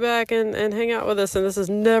to go back and hang out with us, and this is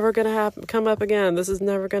never going to come up again. This is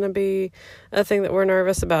never going to be a thing that we're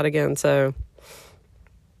nervous about again. So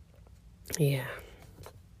yeah,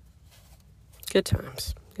 good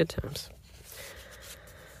times.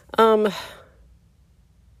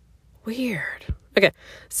 Weird. Okay,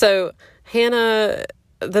 so Hannah,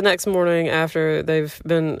 the next morning after they've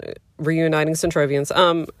been reuniting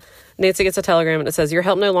Centrovians, Nancy gets a telegram and it says, your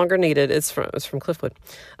help no longer needed. It's from Cliffwood.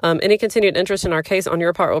 Any continued interest in our case on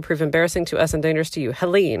your part will prove embarrassing to us and dangerous to you.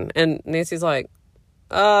 Helene. And Nancy's like,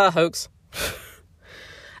 hoax.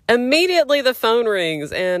 Immediately the phone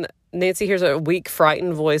rings and Nancy hears a weak,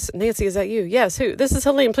 frightened voice. Nancy, is that you? Yes, who? This is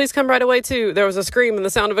Helene. Please come right away, too. There was a scream and the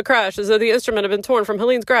sound of a crash as though the instrument had been torn from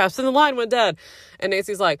Helene's grasp and the line went dead. And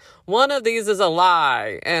Nancy's like, one of these is a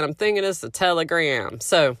lie. And I'm thinking it's a telegram.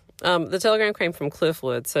 So the telegram came from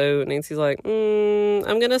Cliffwood. So Nancy's like,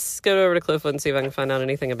 I'm going to go over to Cliffwood and see if I can find out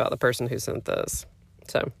anything about the person who sent this.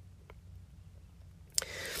 So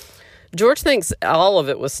George thinks all of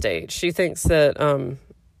it was staged. She thinks that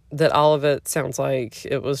that all of it sounds like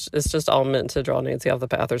it's just all meant to draw Nancy off the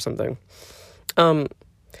path or something.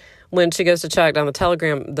 When she goes to track down the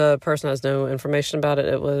telegram, the person has no information about it.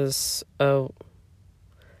 It was,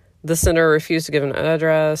 the sender refused to give an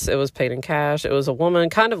address. It was paid in cash. It was a woman,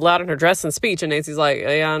 kind of loud in her dress and speech. And Nancy's like,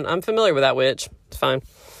 yeah, I'm familiar with that witch. It's fine.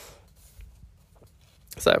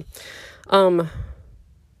 So,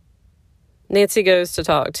 Nancy goes to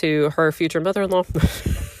talk to her future mother-in-law.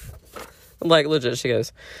 Like, legit, she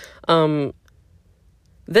goes. Then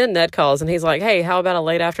Ned calls, and he's like, hey, how about a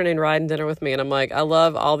late afternoon ride and dinner with me? And I'm like, I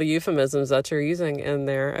love all the euphemisms that you're using in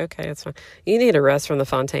there. Okay, it's fine. You need a rest from the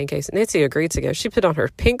Fontaine case. Nancy agreed to go. She put on her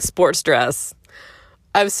pink sports dress.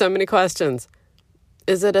 I have so many questions.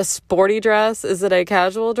 Is it a sporty dress? Is it a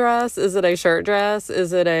casual dress? Is it a shirt dress?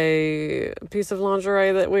 Is it a piece of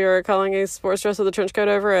lingerie that we are calling a sports dress with a trench coat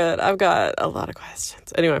over it? I've got a lot of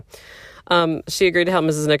questions. Anyway. She agreed to help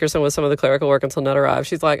Mrs. Nickerson with some of the clerical work until Ned arrived.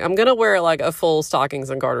 She's like, I'm going to wear like a full stockings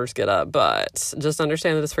and garters get up, but just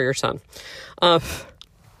understand that it's for your son.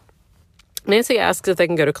 Nancy asks if they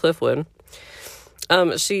can go to Cliffwood.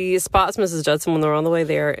 She spots Mrs. Judson when they're on the way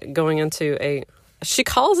there going into she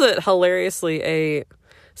calls it hilariously a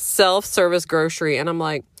self-service grocery. And I'm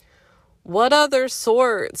like, what other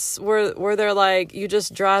sorts were there? Like, you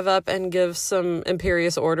just drive up and give some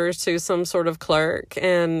imperious orders to some sort of clerk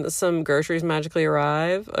and some groceries magically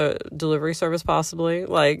arrive, a delivery service possibly.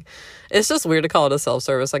 Like, it's just weird to call it a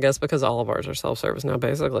self-service, I guess, because all of ours are self-service now,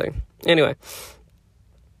 basically. Anyway,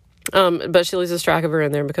 But she loses track of her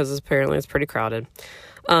in there because apparently it's pretty crowded.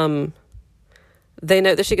 They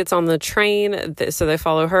note that she gets on the train, so they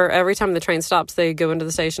follow her. Every time the train stops, they go into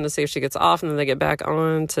the station to see if she gets off, and then they get back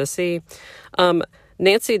on to see.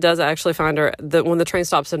 Nancy does actually find her when the train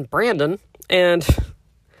stops in Brandon, and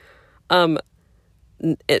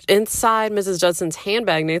inside Mrs. Judson's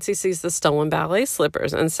handbag, Nancy sees the stolen ballet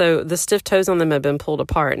slippers, and so the stiff toes on them have been pulled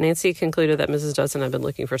apart. Nancy concluded that Mrs. Judson had been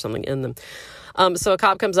looking for something in them. So a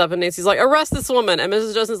cop comes up and Nancy's like, arrest this woman. And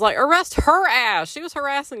Mrs. Judson's like, arrest her ass. She was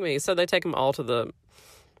harassing me. So they take them all to the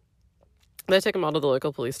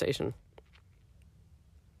local police station.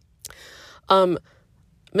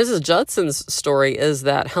 Mrs. Judson's story is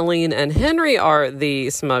that Helene and Henry are the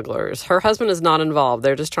smugglers. Her husband is not involved.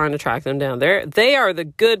 They're just trying to track them down. They are the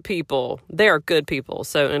good people. They are good people.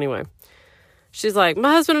 So anyway, she's like,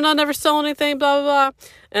 my husband and I never stole anything, blah, blah, blah.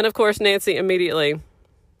 And of course, Nancy immediately,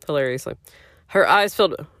 hilariously, her eyes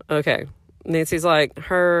filled. Okay. Nancy's like,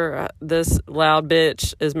 this loud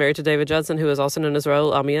bitch is married to David Judson, who is also known as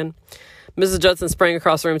Raoul Almian. Mrs. Judson sprang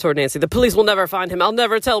across the room toward Nancy. The police will never find him. I'll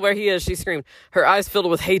never tell where he is, she screamed, her eyes filled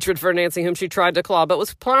with hatred for Nancy, whom she tried to claw, but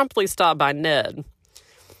was promptly stopped by Ned.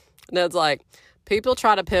 Ned's like, people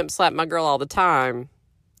try to pimp slap my girl all the time.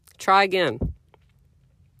 Try again.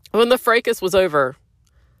 When the fracas was over,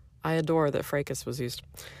 I adore that fracas was used.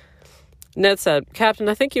 Ned said, Captain,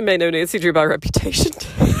 I think you may know Nancy Drew by reputation.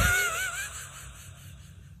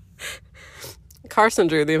 Carson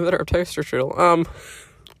Drew, the inventor of toaster strudel.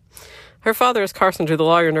 Her father is Carson Drew, the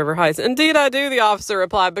lawyer in River Heights. Indeed, I do, the officer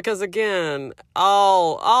replied, because again,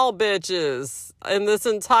 all bitches in this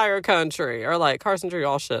entire country are like Carson Drew,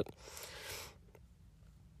 all shit.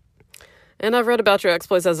 And I've read about your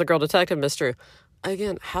exploits as a girl detective, Miss Drew.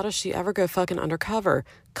 Again, how does she ever go fucking undercover?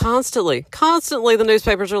 Constantly the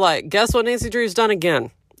newspapers are like, guess what Nancy Drew's done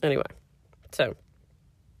again? Anyway,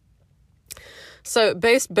 so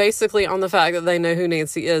based basically on the fact that they know who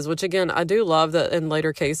Nancy is, which again, I do love that in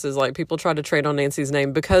later cases, like people try to trade on Nancy's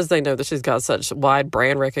name because they know that she's got such wide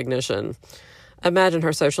brand recognition. Imagine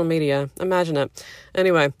her social media. Imagine it.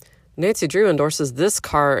 Anyway, Nancy Drew endorses this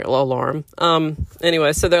car alarm.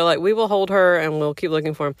 Anyway, so they're like, we will hold her and we'll keep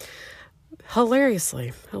looking for him.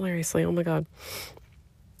 Hilariously. Oh my God.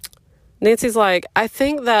 Nancy's like, I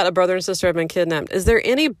think that a brother and sister have been kidnapped. Is there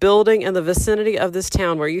any building in the vicinity of this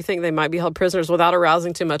town where you think they might be held prisoners without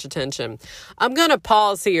arousing too much attention? I'm going to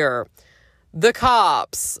pause here. The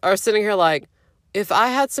cops are sitting here like, if I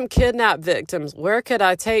had some kidnapped victims, where could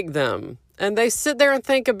I take them? And they sit there and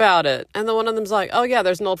think about it. And then one of them's like, oh yeah,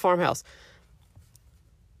 there's an old farmhouse.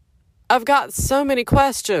 I've got so many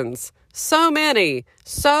questions. So many.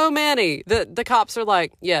 The cops are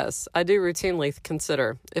like, yes, I do routinely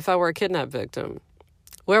consider if I were a kidnapped victim,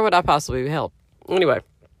 where would I possibly be held? Anyway,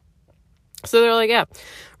 so they're like, yeah,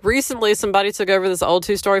 recently somebody took over this old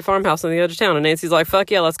 2-story farmhouse in the edge of town, and Nancy's like,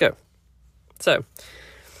 fuck yeah, let's go. So,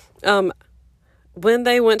 when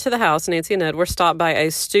they went to the house, Nancy and Ed were stopped by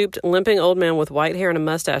a stooped, limping old man with white hair and a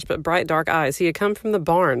mustache, but bright, dark eyes. He had come from the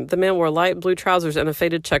barn. The man wore light blue trousers and a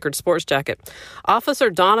faded checkered sports jacket. Officer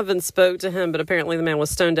Donovan spoke to him, but apparently the man was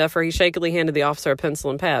stone deaf, for he shakily handed the officer a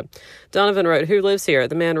pencil and pad. Donovan wrote, who lives here?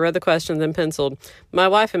 The man read the question, then penciled, my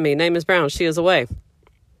wife and me. Name is Brown. She is away.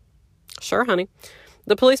 Sure, honey.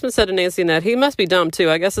 The policeman said to Nancy and Ed, he must be dumb, too.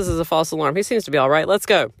 I guess this is a false alarm. He seems to be all right. Let's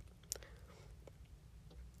go.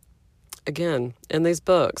 Again, in these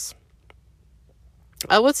books,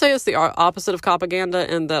 I would say it's the opposite of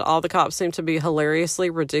propaganda in that all the cops seem to be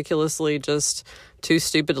hilariously, ridiculously just too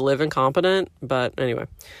stupid to live incompetent. But anyway,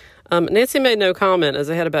 Nancy made no comment as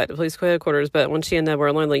they headed back to police headquarters, but when she and Ned were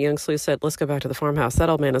alone, the young sleuth said, let's go back to the farmhouse.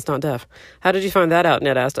 That old man is not deaf. How did you find that out?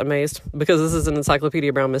 Ned asked, amazed, because this is an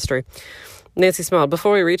Encyclopedia Brown mystery. Nancy smiled.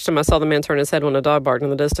 Before we reached him, I saw the man turn his head when a dog barked in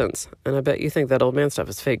the distance. And I bet you think that old man stuff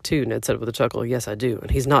is fake too, Ned said with a chuckle. Yes, I do.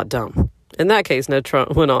 And he's not dumb. In that case, Ned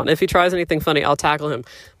went on, if he tries anything funny, I'll tackle him.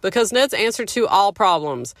 Because Ned's answer to all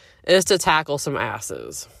problems is to tackle some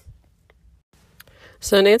asses.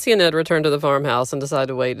 So Nancy and Ned returned to the farmhouse and decided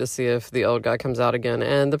to wait to see if the old guy comes out again.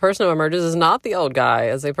 And the person who emerges is not the old guy,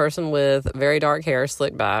 as a person with very dark hair,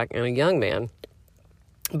 slicked back, and a young man.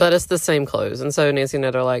 But it's the same clothes. And so Nancy and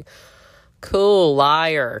Ned are like, cool,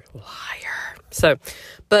 liar. So,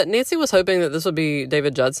 but Nancy was hoping that this would be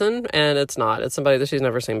David Judson, and it's not. It's somebody that she's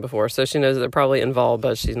never seen before. So she knows that they're probably involved,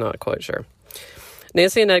 but she's not quite sure.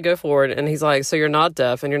 Nancy and Ned go forward, and he's like, so you're not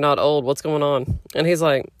deaf, and you're not old. What's going on? And he's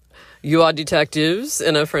like, you are detectives,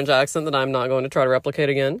 in a French accent that I'm not going to try to replicate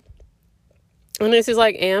again. And Nancy's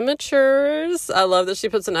like, amateurs. I love that she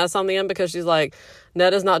puts an S on the end because she's like,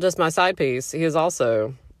 Ned is not just my side piece. He is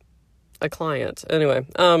also a client. Anyway,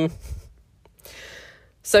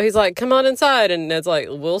 So he's like, come on inside. And Ned's like,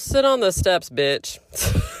 we'll sit on the steps, bitch.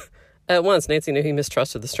 At once, Nancy knew he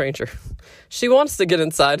mistrusted the stranger. She wants to get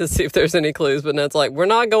inside to see if there's any clues, but Ned's like, we're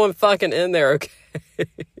not going fucking in there, okay?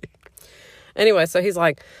 Anyway, so he's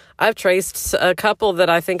like, I've traced a couple that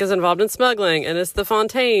I think is involved in smuggling, and it's the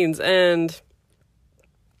Fontaines. And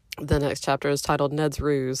the next chapter is titled Ned's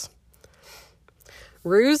Ruse.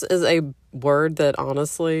 Ruse is a word that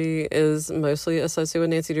honestly is mostly associated with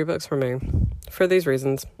Nancy Drew books for me, for these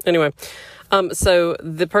reasons. Anyway, so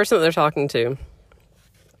the person that they're talking to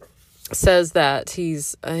says that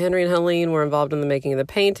Henry and Helene were involved in the making of the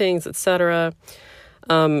paintings, etc.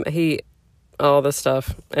 All this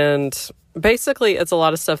stuff. And basically it's a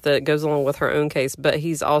lot of stuff that goes along with her own case, but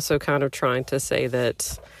he's also kind of trying to say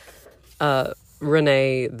that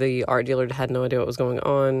Renee, the art dealer, had no idea what was going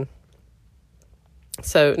on.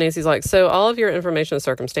 So Nancy's like, so all of your information is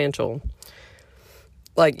circumstantial.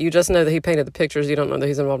 Like, you just know that he painted the pictures. You don't know that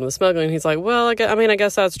he's involved in the smuggling. He's like, well, I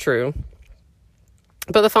guess that's true.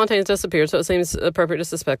 But the Fontaines disappeared, so it seems appropriate to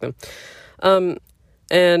suspect them.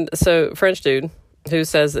 And so French dude, who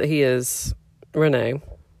says that he is Renee,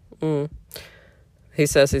 he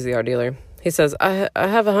says he's the art dealer. He says, I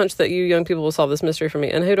have a hunch that you young people will solve this mystery for me.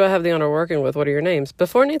 And who do I have the honor of working with? What are your names?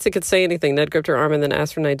 Before Nancy could say anything, Ned gripped her arm and then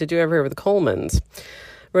asked Renee, did you ever hear of the Colemans?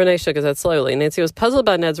 Renee shook his head slowly. Nancy was puzzled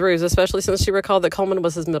by Ned's ruse, especially since she recalled that Coleman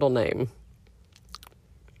was his middle name.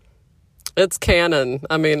 It's canon.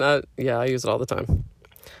 I mean, I use it all the time.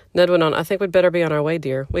 Ned went on, I think we'd better be on our way,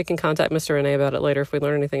 dear. We can contact Mr. Renee about it later if we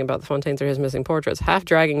learn anything about the Fontaines or his missing portraits. Half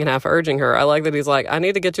dragging and half urging her. I like that he's like, I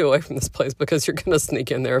need to get you away from this place because you're going to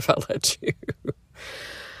sneak in there if I let you.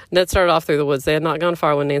 Ned started off through the woods. They had not gone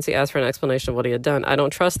far when Nancy asked for an explanation of what he had done. I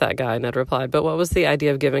don't trust that guy, Ned replied. But what was the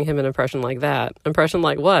idea of giving him an impression like that? Impression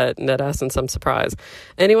like what? Ned asked in some surprise.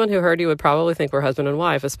 Anyone who heard you would probably think we're husband and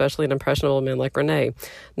wife, especially an impressionable man like Renee.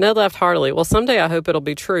 Ned laughed heartily. Well, someday I hope it'll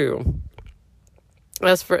be true.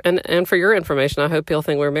 As for and for your information, I hope he'll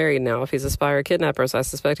think we're married now. If he's a spy or kidnapper, I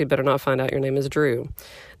suspect he'd better not find out your name is Drew.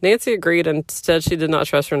 Nancy agreed and said she did not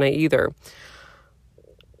trust Renee either.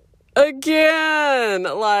 Again,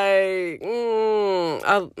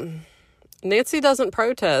 Nancy doesn't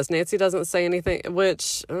protest. Nancy doesn't say anything,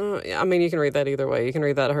 which, I mean, you can read that either way. You can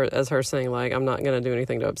read that as her saying, like, I'm not going to do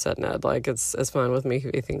anything to upset Ned. Like, it's fine with me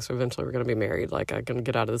if he thinks eventually we're going to be married. Like, I can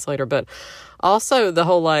get out of this later. But also the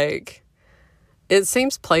whole, like, it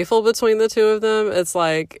seems playful between the two of them. It's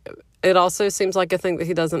like, it also seems like a thing that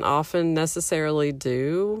he doesn't often necessarily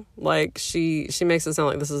do. Like, she makes it sound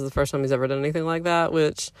like this is the first time he's ever done anything like that,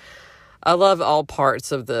 which I love all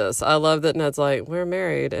parts of this. I love that Ned's like, we're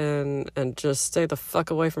married and just stay the fuck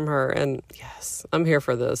away from her. And yes, I'm here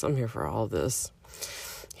for this. I'm here for all of this.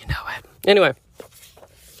 You know it. Anyway,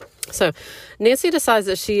 so Nancy decides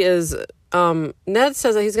that she is... Ned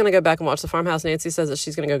says that he's going to go back and watch the farmhouse. Nancy says that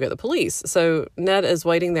she's going to go get the police. So Ned is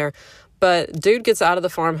waiting there, but dude gets out of the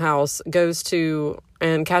farmhouse, goes to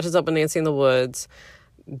and catches up with Nancy in the woods,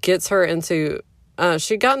 gets her into,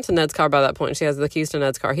 she got into Ned's car by that point. She has the keys to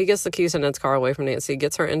Ned's car. He gets the keys to Ned's car away from Nancy,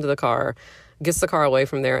 gets her into the car, gets the car away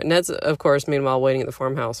from there. Ned's, of course, meanwhile, waiting at the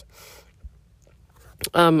farmhouse.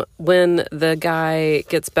 When the guy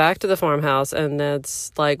gets back to the farmhouse and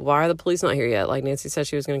Ned's like, why are the police not here yet? Like, Nancy said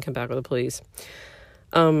she was going to come back with the police.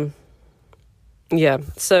 Yeah.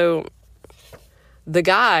 So the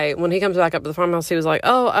guy, when he comes back up to the farmhouse, he was like,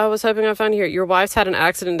 oh, I was hoping I'd find you here. Your wife's had an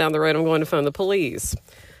accident down the road. I'm going to phone the police.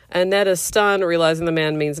 And Ned is stunned, realizing the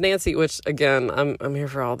man means Nancy, which, again, I'm here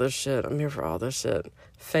for all this shit. I'm here for all this shit.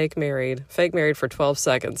 Fake married for 12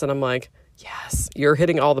 seconds. And I'm like, yes, you're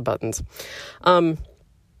hitting all the buttons.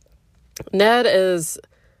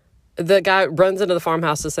 The guy runs into the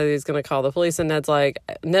farmhouse to say that he's going to call the police, and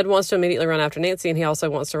Ned wants to immediately run after Nancy, and he also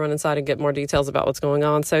wants to run inside and get more details about what's going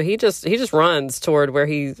on. So he just runs toward where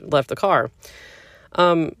he left the car.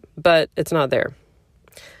 But it's not there.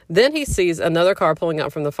 Then he sees another car pulling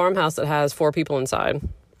out from the farmhouse that has 4 people inside,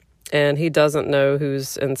 and he doesn't know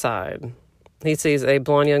who's inside. He sees a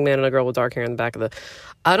blonde young man and a girl with dark hair in the back of the...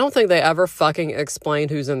 I don't think they ever fucking explain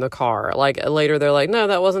who's in the car. Like, later they're like, no,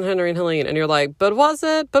 that wasn't Henry and Helene. And you're like, but was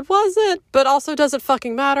it? But was it? But also, does it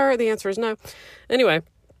fucking matter? The answer is no. Anyway,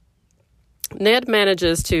 Ned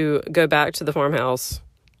manages to go back to the farmhouse.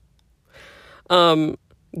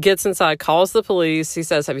 Gets inside, calls the police. He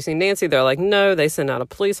says, have you seen Nancy? They're like, no. They send out a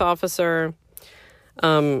police officer.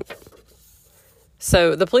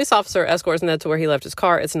 So the police officer escorts Ned to where he left his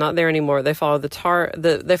car. It's not there anymore. They follow the tire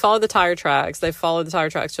tracks. They follow the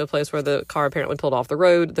tire tracks to a place where the car apparently pulled off the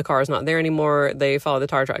road. The car is not there anymore. They follow the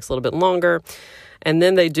tire tracks a little bit longer. And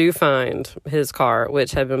then they do find his car,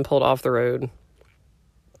 which had been pulled off the road.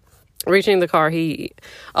 Reaching the car,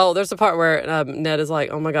 there's a part where Ned is like,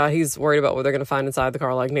 oh my God, he's worried about what they're going to find inside the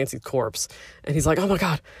car, like Nancy's corpse. And he's like, oh my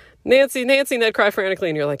God, Nancy, Ned cried frantically.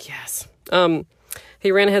 And you're like, yes.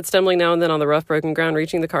 He ran ahead, stumbling now and then on the rough, broken ground.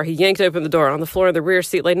 Reaching the car, he yanked open the door. On the floor of the rear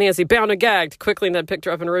seat lay Nancy, bound and gagged. Quickly, Ned picked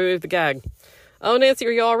her up and removed the gag. Oh, Nancy,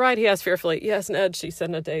 are you all right? He asked fearfully. Yes, Ned, she said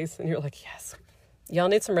in a daze. And you're like, yes. Y'all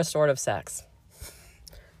need some restorative sex.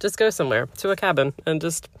 Just go somewhere, to a cabin, and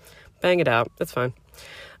just bang it out. It's fine.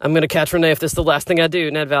 I'm going to catch Renee if this is the last thing I do,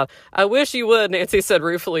 Ned vowed. I wish you would, Nancy said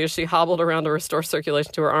ruefully as she hobbled around to restore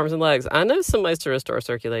circulation to her arms and legs. I know some ways to restore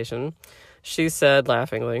circulation, she said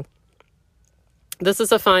laughingly. This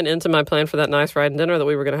is a fine end to my plan for that nice ride and dinner that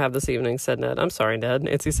we were going to have this evening, said Ned. I'm sorry, Ned.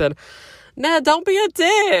 Nancy said, Ned, don't be a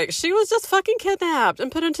dick. She was just fucking kidnapped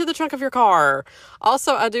and put into the trunk of your car.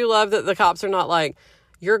 Also, I do love that the cops are not like,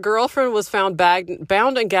 your girlfriend was found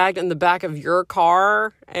bound and gagged in the back of your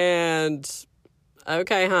car and...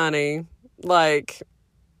 Okay, honey. Like,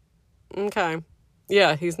 okay.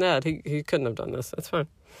 Yeah, he's Ned. He couldn't have done this. That's fine.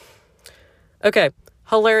 Okay.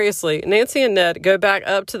 Hilariously, Nancy and Ned go back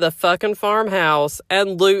up to the fucking farmhouse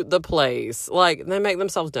and loot the place. Like, they make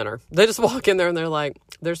themselves dinner. They just walk in there and they're like,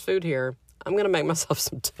 there's food here. I'm going to make myself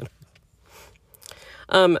some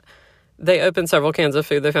dinner. They opened several cans of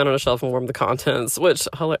food they found on a shelf and warmed the contents, which,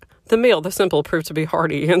 the meal, the simple, proved to be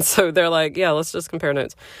hearty. And so they're like, yeah, let's just compare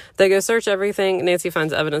notes. They go search everything. Nancy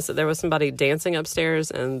finds evidence that there was somebody dancing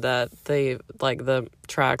upstairs and that they, like, the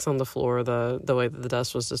tracks on the floor, the way that the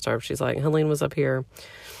dust was disturbed. She's like, Helene was up here.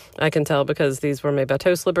 I can tell because these were made by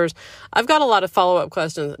toe slippers. I've got a lot of follow-up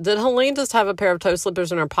questions. Did Helene just have a pair of toe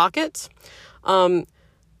slippers in her pocket?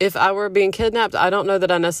 If I were being kidnapped, I don't know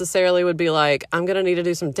that I necessarily would be like, I'm going to need to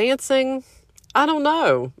do some dancing. I don't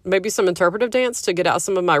know. Maybe some interpretive dance to get out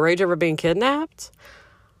some of my rage over being kidnapped.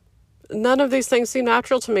 None of these things seem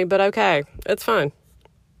natural to me, but okay. It's fine.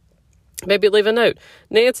 Maybe leave a note.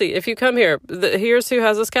 Nancy, if you come here, here's who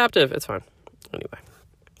has us captive. It's fine. Anyway.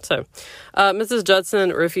 So, Mrs. Judson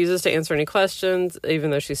refuses to answer any questions, even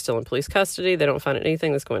though she's still in police custody. They don't find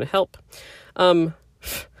anything that's going to help.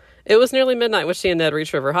 It was nearly midnight when she and Ned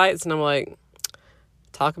reached River Heights, and I'm like,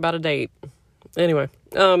 talk about a date. Anyway,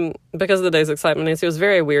 because of the day's excitement, Nancy was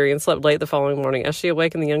very weary and slept late the following morning. As she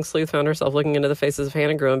awakened, the young sleuth found herself looking into the faces of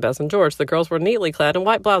Hannah, Grew, and Bess and George. The girls were neatly clad in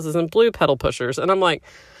white blouses and blue pedal pushers, and I'm like,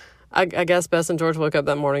 I guess Bess and George woke up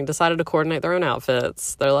that morning, decided to coordinate their own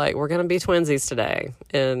outfits. They're like, we're going to be twinsies today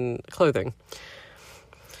in clothing.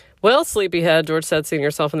 Well, sleepyhead, George said, seeing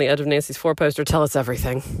herself on the edge of Nancy's four-poster. Tell us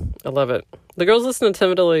everything. I love it. The girls listened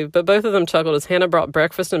timidly, but both of them chuckled as Hannah brought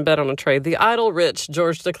breakfast in bed on a tray. The idle rich,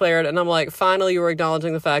 George declared, and I'm like, finally you were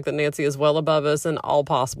acknowledging the fact that Nancy is well above us in all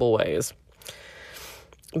possible ways.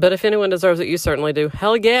 But if anyone deserves it, you certainly do.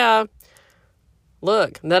 Hell yeah.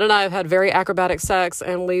 Look, Ned and I have had very acrobatic sex,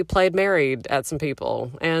 and we played married at some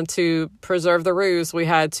people. And to preserve the ruse, we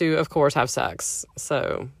had to, of course, have sex.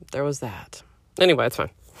 So there was that. Anyway, it's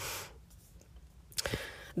fine.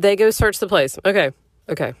 They go search the place. Okay.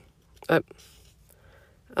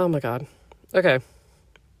 Oh my God. Okay.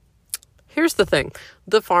 Here's the thing.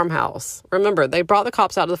 The farmhouse. Remember, they brought the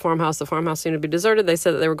cops out of the farmhouse. The farmhouse seemed to be deserted. They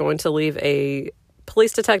said that they were going to leave a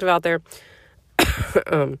police detective out there.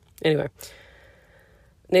 Anyway.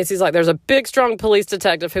 Nancy's like, there's a big, strong police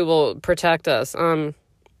detective who will protect us.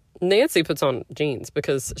 Nancy puts on jeans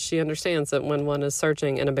because she understands that when one is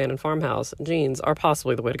searching an abandoned farmhouse, jeans are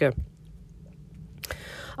possibly the way to go.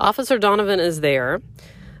 Officer Donovan is there.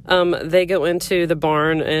 They go into the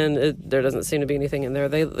barn, and there doesn't seem to be anything in there.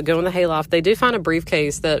 They go in the hayloft. They do find a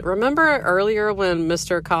briefcase that, remember earlier when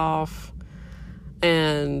Mr. Koff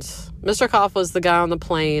was the guy on the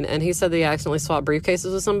plane, and he said that he accidentally swapped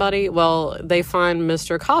briefcases with somebody? Well, they find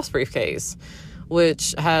Mr. Koff's briefcase,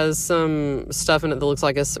 which has some stuff in it that looks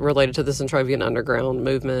like it's related to the Centrovian underground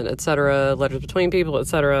movement, etc., letters between people,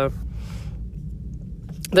 etc.,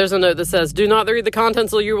 There's a note that says, do not read the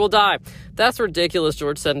contents or you will die. That's ridiculous,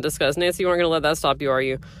 George said in disgust. Nancy, you aren't going to let that stop you, are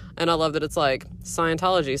you? And I love that it's like,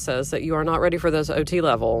 Scientology says that you are not ready for this OT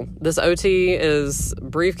level. This OT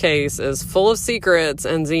briefcase is full of secrets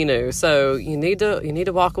and Xenu. So you need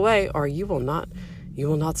to walk away or you will not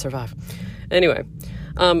survive. Anyway,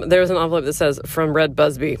 there's an envelope that says, from Red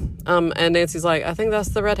Busby. And Nancy's like, I think that's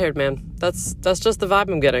the red-haired man. That's just the vibe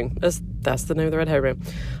I'm getting. That's the name of the red-haired man.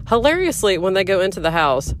 Hilariously, when they go into the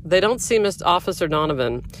house, they don't see Miss Officer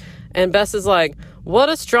Donovan. And Bess is like, what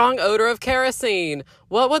a strong odor of kerosene.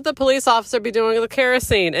 What would the police officer be doing with the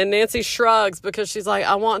kerosene? And Nancy shrugs because she's like,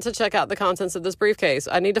 I want to check out the contents of this briefcase.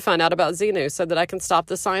 I need to find out about Xenu so that I can stop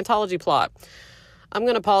the Scientology plot. I'm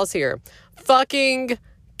going to pause here. Fucking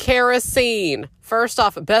kerosene. First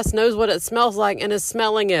off, Bess knows what it smells like and is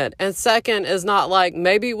smelling it. And second is not like,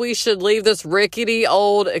 maybe we should leave this rickety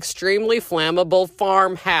old, extremely flammable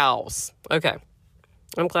farmhouse. Okay.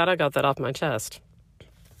 I'm glad I got that off my chest.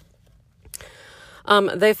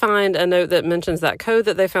 They find a note that mentions that code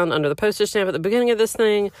that they found under the postage stamp at the beginning of this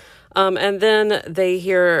thing. And then they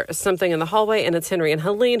hear something in the hallway, and it's Henry and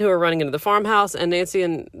Helene who are running into the farmhouse. And Nancy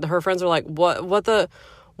and her friends are like, what,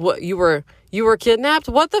 you were kidnapped?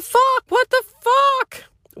 What the fuck?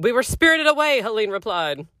 We were spirited away, Helene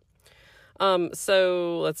replied.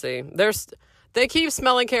 So let's see. They keep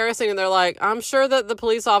smelling kerosene, and they're like, I'm sure that the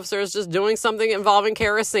police officer is just doing something involving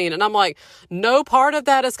kerosene. And I'm like, no part of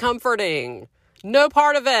that is comforting. No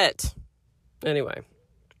part of it. Anyway.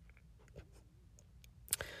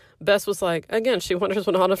 Bess was like, again, she wonders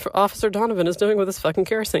what Officer Donovan is doing with his fucking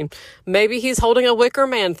kerosene. Maybe he's holding a Wicker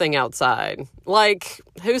Man thing outside. Like,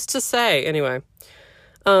 who's to say? Anyway.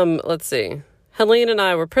 Let's see. Helene and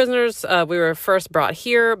I were prisoners. We were first brought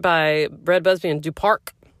here by Red Busby and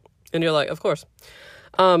Duparc. And you're like, of course.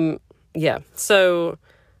 Yeah. So,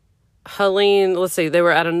 Helene, let's see. They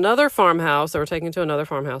were at another farmhouse. They were taken to another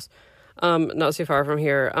farmhouse. Not too far from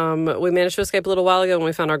here. We managed to escape a little while ago when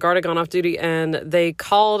we found our guard had gone off duty, and they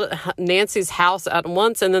called Nancy's house at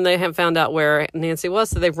once, and then they have found out where Nancy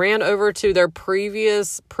was, so they ran over to their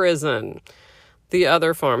previous prison, the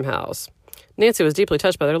other farmhouse. Nancy was deeply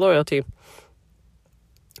touched by their loyalty.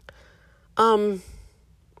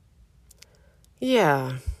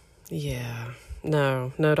 Yeah.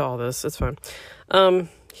 No to all this. It's fine.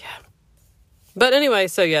 Yeah. But anyway,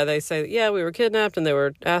 so yeah, they say, yeah, we were kidnapped, and they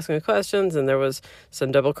were asking questions, and there was some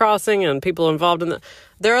double crossing and people involved in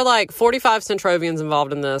there are like 45 Centrovians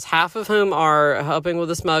involved in this, half of whom are helping with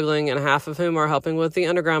the smuggling and half of whom are helping with the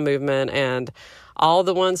underground movement. And all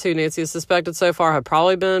the ones who Nancy has suspected so far have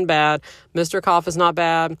probably been bad. Mr. Koff is not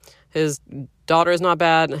bad. His daughter is not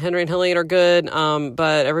bad. Henry and Helene are good.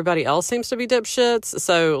 But everybody else seems to be dipshits.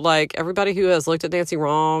 So like everybody who has looked at Nancy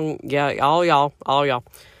wrong. Yeah. All y'all.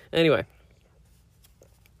 Anyway.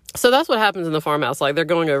 So that's what happens in the farmhouse. Like, they're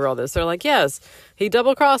going over all this. They're like, yes, he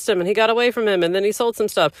double-crossed him, and he got away from him, and then he sold some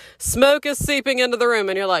stuff. Smoke is seeping into the room,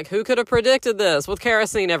 and you're like, who could have predicted this with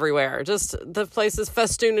kerosene everywhere? Just the place is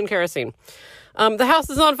festooned in kerosene. The house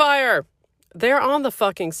is on fire. They're on the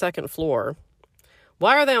fucking second floor.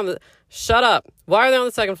 Why are they on the... Shut up. Why are they on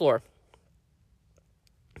the second floor?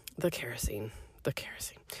 The kerosene.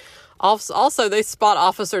 Also, they spot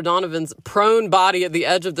Officer Donovan's prone body at the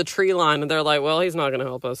edge of the tree line, and they're like, well, he's not going to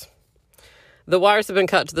help us. The wires have been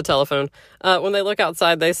cut to the telephone. When they look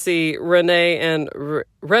outside, they see Renee and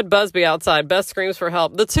Red Busby outside. Bess screams for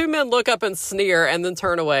help. The two men look up and sneer and then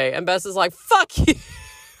turn away, and Bess is like, fuck you.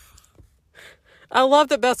 I love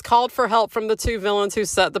that Bess called for help from the two villains who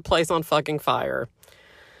set the place on fucking fire.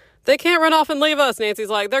 They can't run off and leave us. Nancy's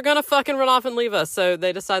like, they're going to fucking run off and leave us. So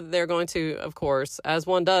they decide that they're going to, of course, as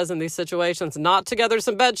one does in these situations, knot together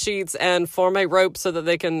some bed sheets and form a rope so that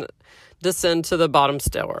they can descend to the bottom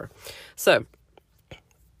stair. So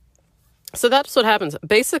that's what happens.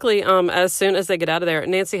 Basically, as soon as they get out of there,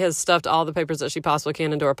 Nancy has stuffed all the papers that she possibly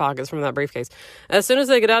can into her pockets from that briefcase. As soon as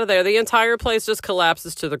they get out of there, the entire place just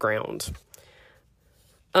collapses to the ground.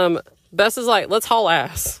 Bess is like, let's haul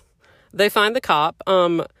ass. They find the cop.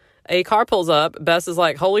 A car pulls up. Bess is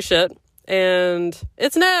like, holy shit. And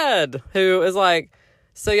it's Ned, who is like,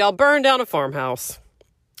 so y'all burned down a farmhouse.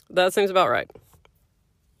 That seems about right.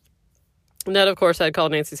 Ned, of course, had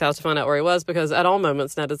called Nancy's house to find out where he was, because at all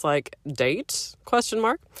moments, Ned is like, date? ?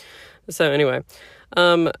 So anyway,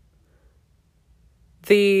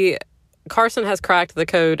 the Carson has cracked the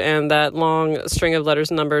code, and that long string of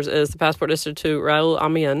letters and numbers is the passport issued to Raoul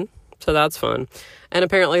Amiens. So that's fun. And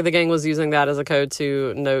apparently the gang was using that as a code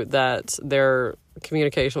to note that their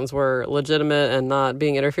communications were legitimate and not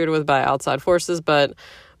being interfered with by outside forces. But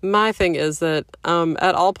my thing is that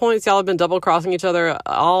at all points, y'all have been double-crossing each other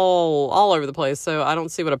all over the place. So I don't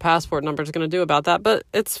see what a passport number is going to do about that. But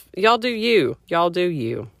it's y'all do you. Y'all do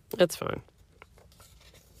you. It's fine.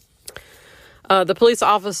 The police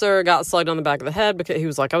officer got slugged on the back of the head because he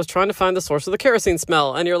was like, I was trying to find the source of the kerosene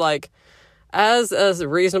smell. And you're like... as a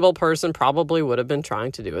reasonable person probably would have been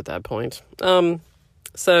trying to do at that point.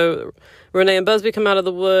 So Renee and Busby come out of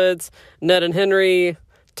the woods. Ned and Henry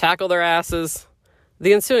tackle their asses.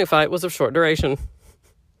 The ensuing fight was of short duration.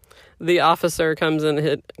 The officer comes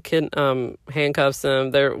in, handcuffs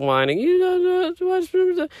them. They're whining. You don't know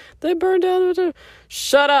what they burned down.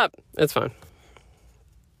 Shut up. It's fine.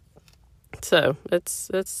 So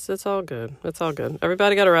it's all good. It's all good.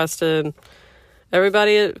 Everybody got arrested.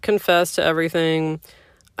 Everybody confessed to everything.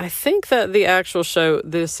 I think that the actual show,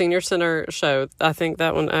 the senior center show, I think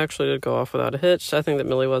that one actually did go off without a hitch. I think that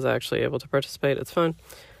Millie was actually able to participate. It's fun.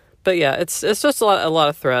 But yeah, it's just a lot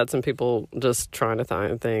of threats and people just trying to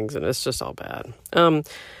find things, and it's just all bad.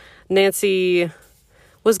 Nancy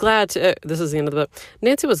was glad to, this is the end of the book.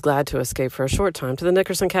 Nancy was glad to escape for a short time to the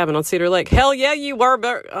Nickerson cabin on Cedar Lake. Hell yeah, you were.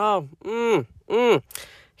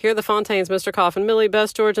 Here the Fontaines, Mr. Coffin, Millie,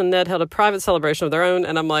 Bess, George, and Ned held a private celebration of their own.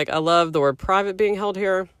 And I'm like, I love the word private being held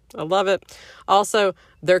here. I love it. Also,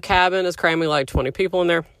 their cabin is cramming like 20 people in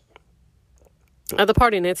there. At the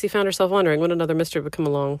party, Nancy found herself wondering when another mystery would come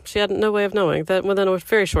along. She had no way of knowing that within a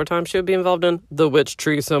very short time, she would be involved in the witch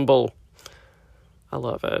tree symbol. I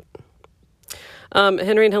love it.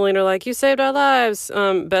 Henry and Helene are like, you saved our lives.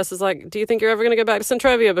 Bess is like, do you think you're ever going to go back to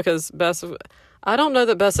Centrovia? Because Bess, I don't know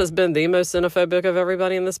that Bess has been the most xenophobic of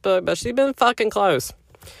everybody in this book, but she's been fucking close.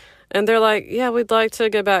 And they're like, yeah, we'd like to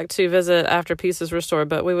go back to visit after peace is restored,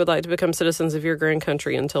 but we would like to become citizens of your grand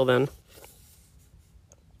country until then.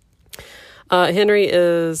 Henry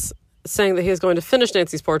is saying that he is going to finish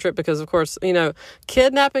Nancy's portrait because, of course,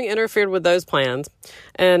 kidnapping interfered with those plans.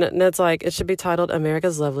 And Ned's like, it should be titled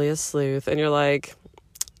America's Loveliest Sleuth. And you're like,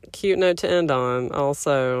 cute note to end on.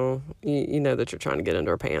 Also, you know that you're trying to get into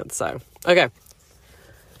her pants. So, okay.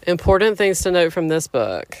 Important things to note from this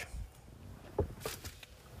book.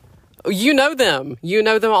 You know them. You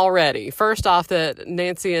know them already. First off, that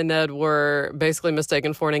Nancy and Ned were basically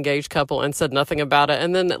mistaken for an engaged couple and said nothing about it.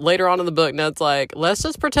 And then later on in the book, Ned's like, let's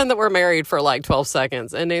just pretend that we're married for like 12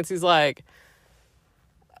 seconds. And Nancy's like,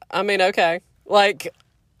 I mean, okay. Like,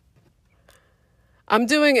 I'm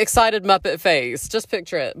doing excited Muppet face. Just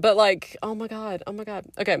picture it. But like, oh my God.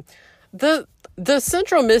 Okay. The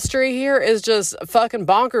central mystery here is just fucking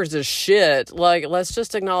bonkers as shit. Like, let's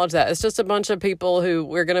just acknowledge that. It's just a bunch of people who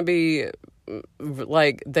we're going to be,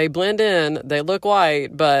 like, they blend in, they look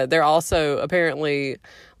white, but they're also apparently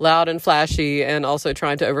loud and flashy and also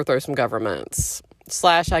trying to overthrow some governments. /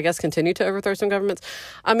 I guess, continue to overthrow some governments.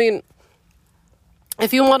 I mean,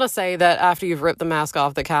 if you want to say that after you've ripped the mask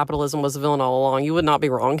off that capitalism was the villain all along, you would not be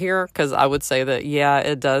wrong here, because I would say that, yeah,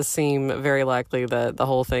 it does seem very likely that the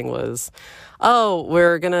whole thing was, oh,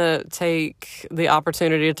 we're going to take the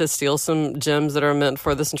opportunity to steal some gems that are meant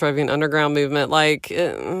for the Centrovian underground movement. Like,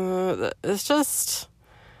 it's just...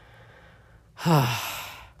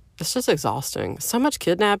 It's just exhausting. So much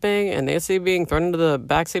kidnapping and Nancy being thrown into the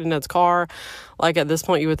backseat of Ned's car. Like, at this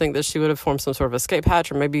point, you would think that she would have formed some sort of escape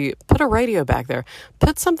hatch or maybe put a radio back there.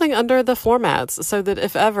 Put something under the floor mats so that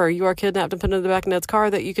if ever you are kidnapped and put into the back of Ned's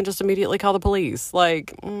car, that you can just immediately call the police.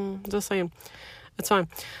 Like, just saying. It's fine.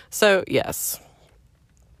 So, yes.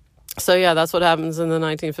 So, yeah, that's what happens in the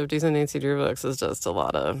 1950s in Nancy Drew books, is just a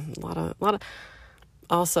lot of...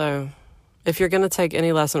 Also... if you're going to take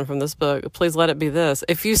any lesson from this book, please let it be this.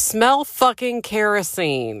 If you smell fucking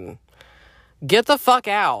kerosene, get the fuck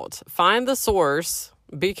out. Find the source.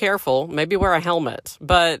 Be careful. Maybe wear a helmet.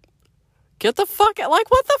 But get the fuck out. Like,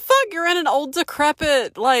 what the fuck? You're in an old,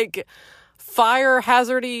 decrepit, like, fire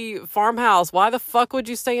hazardy farmhouse. Why the fuck would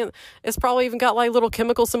you stay in? It's probably even got, like, little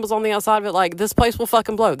chemical symbols on the outside of it. Like, this place will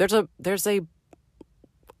fucking blow. There's a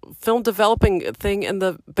film developing thing in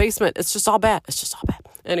the basement. It's just all bad.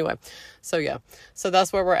 Anyway, so yeah. So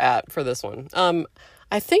that's where we're at for this one.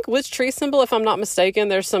 I think Witch Tree Symbol, if I'm not mistaken,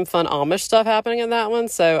 there's some fun Amish stuff happening in that one.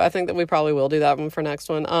 So I think that we probably will do that one for next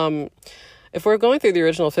one. If we're going through the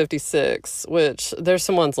original 56, which there's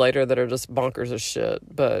some ones later that are just bonkers as shit,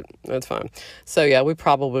 but it's fine. So yeah, we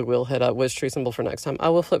probably will hit up Witch Tree Symbol for next time. I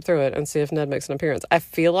will flip through it and see if Ned makes an appearance. I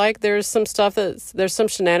feel like there's some stuff there's some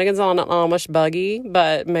shenanigans on an Amish buggy,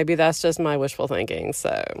 but maybe that's just my wishful thinking.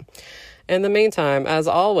 So in the meantime, as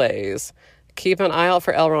always, keep an eye out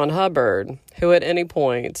for L. Ron Hubbard, who at any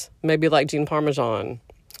point may be like Gene Parmesan,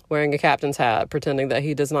 wearing a captain's hat, pretending that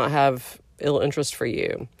he does not have ill interest for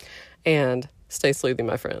you. And stay sleuthy,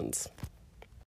 my friends.